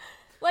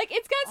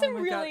 It's got some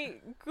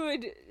really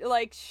good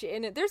shit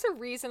in it. There's a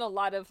reason a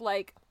lot of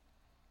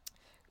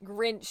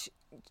Grinch,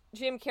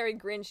 Jim Carrey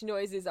Grinch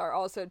noises are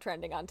also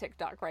trending on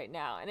TikTok right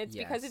now, and it's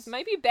because it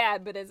might be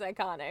bad, but it's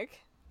iconic.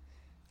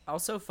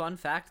 Also, fun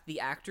fact: the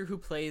actor who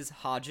plays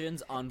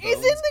Hodgins on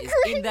Bones is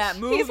in that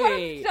movie. He's one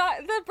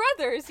of the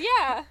brothers,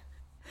 yeah.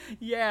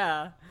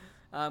 Yeah.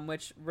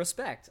 Which,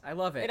 respect. I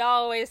love it. It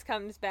always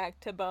comes back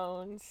to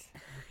Bones.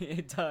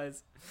 It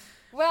does.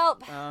 Well,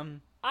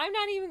 I'm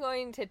not even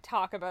going to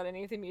talk about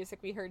any of the music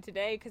we heard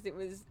today because it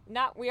was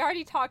not. We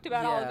already talked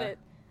about all of it,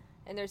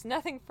 and there's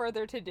nothing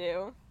further to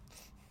do.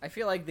 I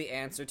feel like the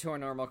answer to our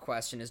normal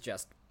question is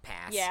just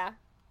pass. Yeah.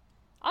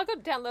 I'll go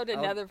download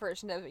another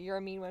version of You're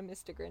a Mean One,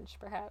 Mr. Grinch,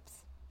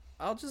 perhaps.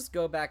 I'll just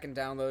go back and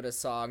download a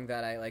song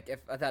that I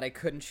that I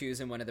couldn't choose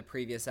in one of the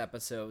previous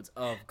episodes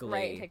of Glee.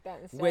 Right, take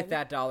that instead. With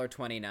that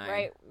 $1.29.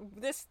 Right.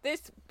 This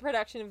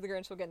production of The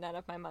Grinch will get none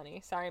of my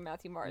money. Sorry,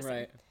 Matthew Morrison.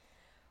 Right.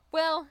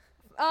 Well,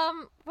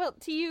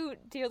 to you,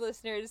 dear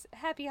listeners,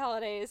 happy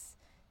holidays.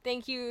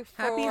 Thank you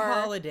for... Happy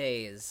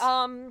holidays.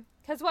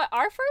 Because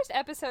our first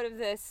episode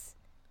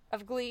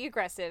of Glee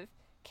Aggressive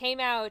came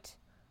out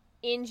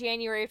in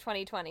January of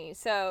 2020.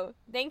 So,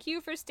 thank you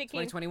for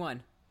sticking...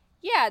 2021.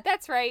 Yeah,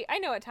 that's right. I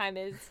know what time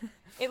is.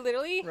 It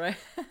literally... Right.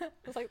 It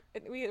was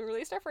we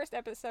released our first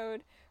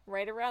episode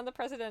right around the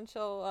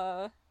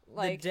presidential,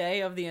 the day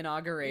of the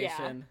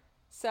inauguration. Yeah.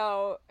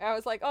 So, I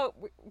was oh,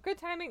 good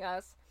timing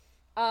us.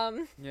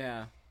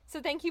 Yeah.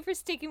 So thank you for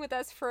sticking with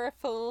us for a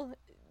full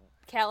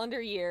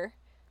calendar year.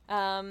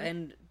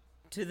 And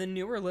to the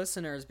newer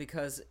listeners,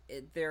 because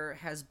there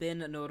has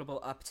been a notable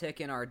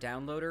uptick in our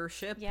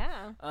downloadership.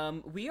 Yeah.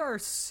 We are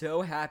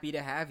so happy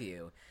to have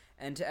you.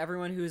 And to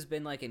everyone who's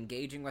been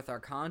engaging with our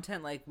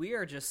content, we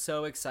are just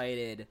so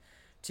excited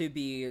to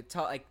be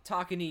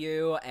talking to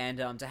you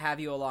and to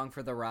have you along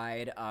for the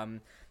ride.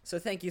 So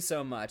thank you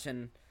so much,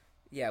 and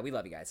yeah, we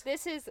love you guys.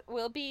 This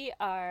will be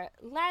our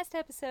last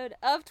episode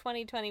of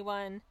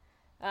 2021.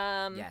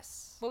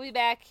 Yes. We'll be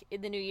back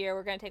in the new year.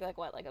 We're gonna take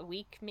a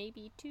week,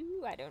 maybe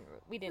 2. I didn't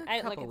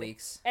look at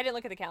weeks. I didn't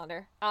look at the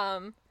calendar.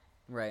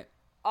 Right.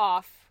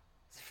 Off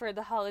for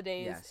the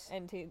holidays. Yes.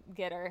 And to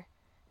get our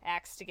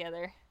acts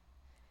together.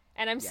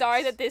 And I'm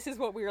sorry that this is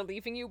what we were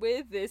leaving you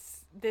with,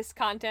 this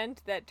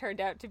content that turned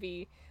out to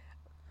be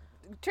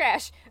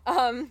trash.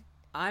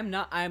 I'm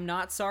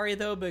not sorry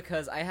though,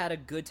 because I had a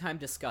good time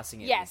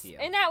discussing it with you.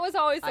 Yes, and that was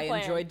always the plan. I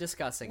enjoyed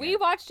discussing it. We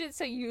watched it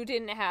so you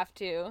didn't have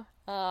to.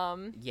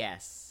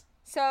 Yes.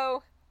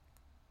 So,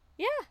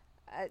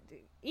 yeah.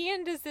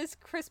 Ian, does this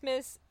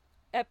Christmas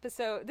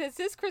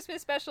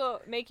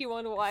special make you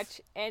want to watch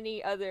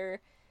any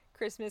other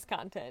Christmas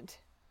content?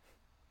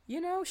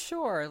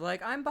 Sure.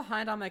 I'm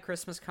behind on my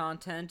Christmas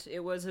content.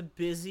 It was a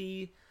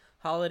busy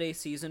holiday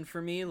season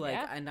for me.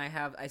 And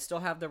I still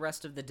have the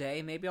rest of the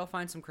day. Maybe I'll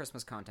find some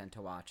Christmas content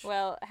to watch.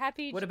 Well,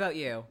 What about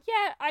you?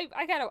 Yeah,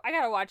 I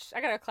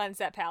gotta cleanse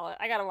that palate.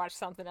 I gotta watch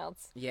something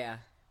else. Yeah,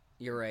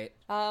 you're right.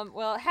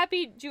 Well,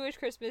 happy Jewish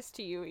Christmas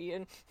to you,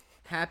 Ian.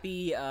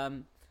 Happy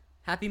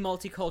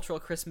multicultural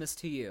Christmas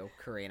to you,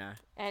 Karina.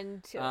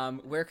 And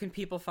where can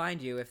people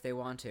find you if they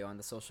want to on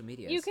the social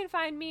medias? You can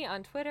find me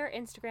on Twitter,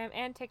 Instagram,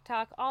 and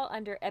TikTok, all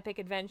under Epic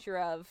Adventure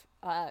of.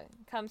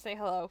 Come say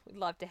hello. We'd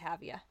love to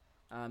have you.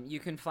 You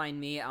can find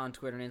me on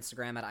Twitter and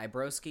Instagram at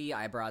iBroski,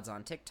 iBroads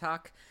on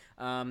TikTok.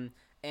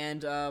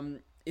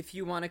 If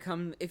you want to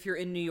come, if you're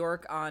in New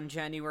York on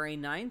January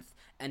 9th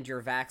and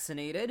you're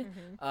vaccinated,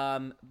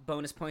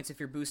 bonus points if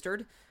you're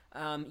boosted.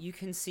 you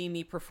can see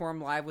me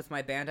perform live with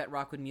my band at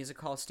Rockwood Music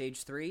Hall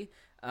Stage 3.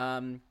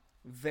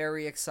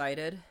 Very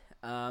excited.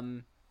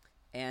 Either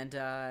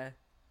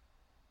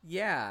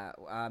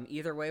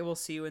way, we'll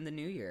see you in the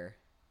new year.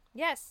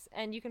 Yes,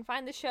 and you can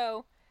find the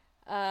show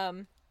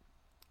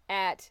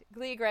at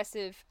Glee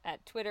Aggressive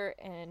at Twitter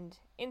and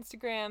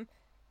Instagram,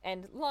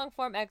 and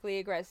longform at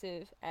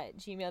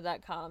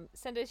gleeaggressive@gmail.com.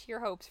 Send us your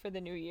hopes for the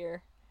new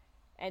year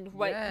and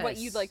what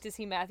you'd like to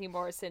see Matthew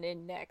Morrison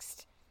in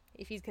next,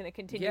 if he's going to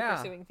continue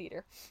pursuing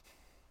theater.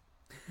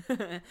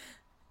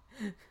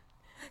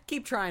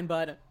 Keep trying,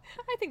 bud.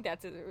 I think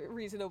that's a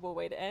reasonable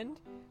way to end,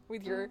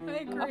 with your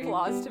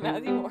applause to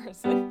Matthew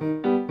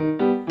Morrison.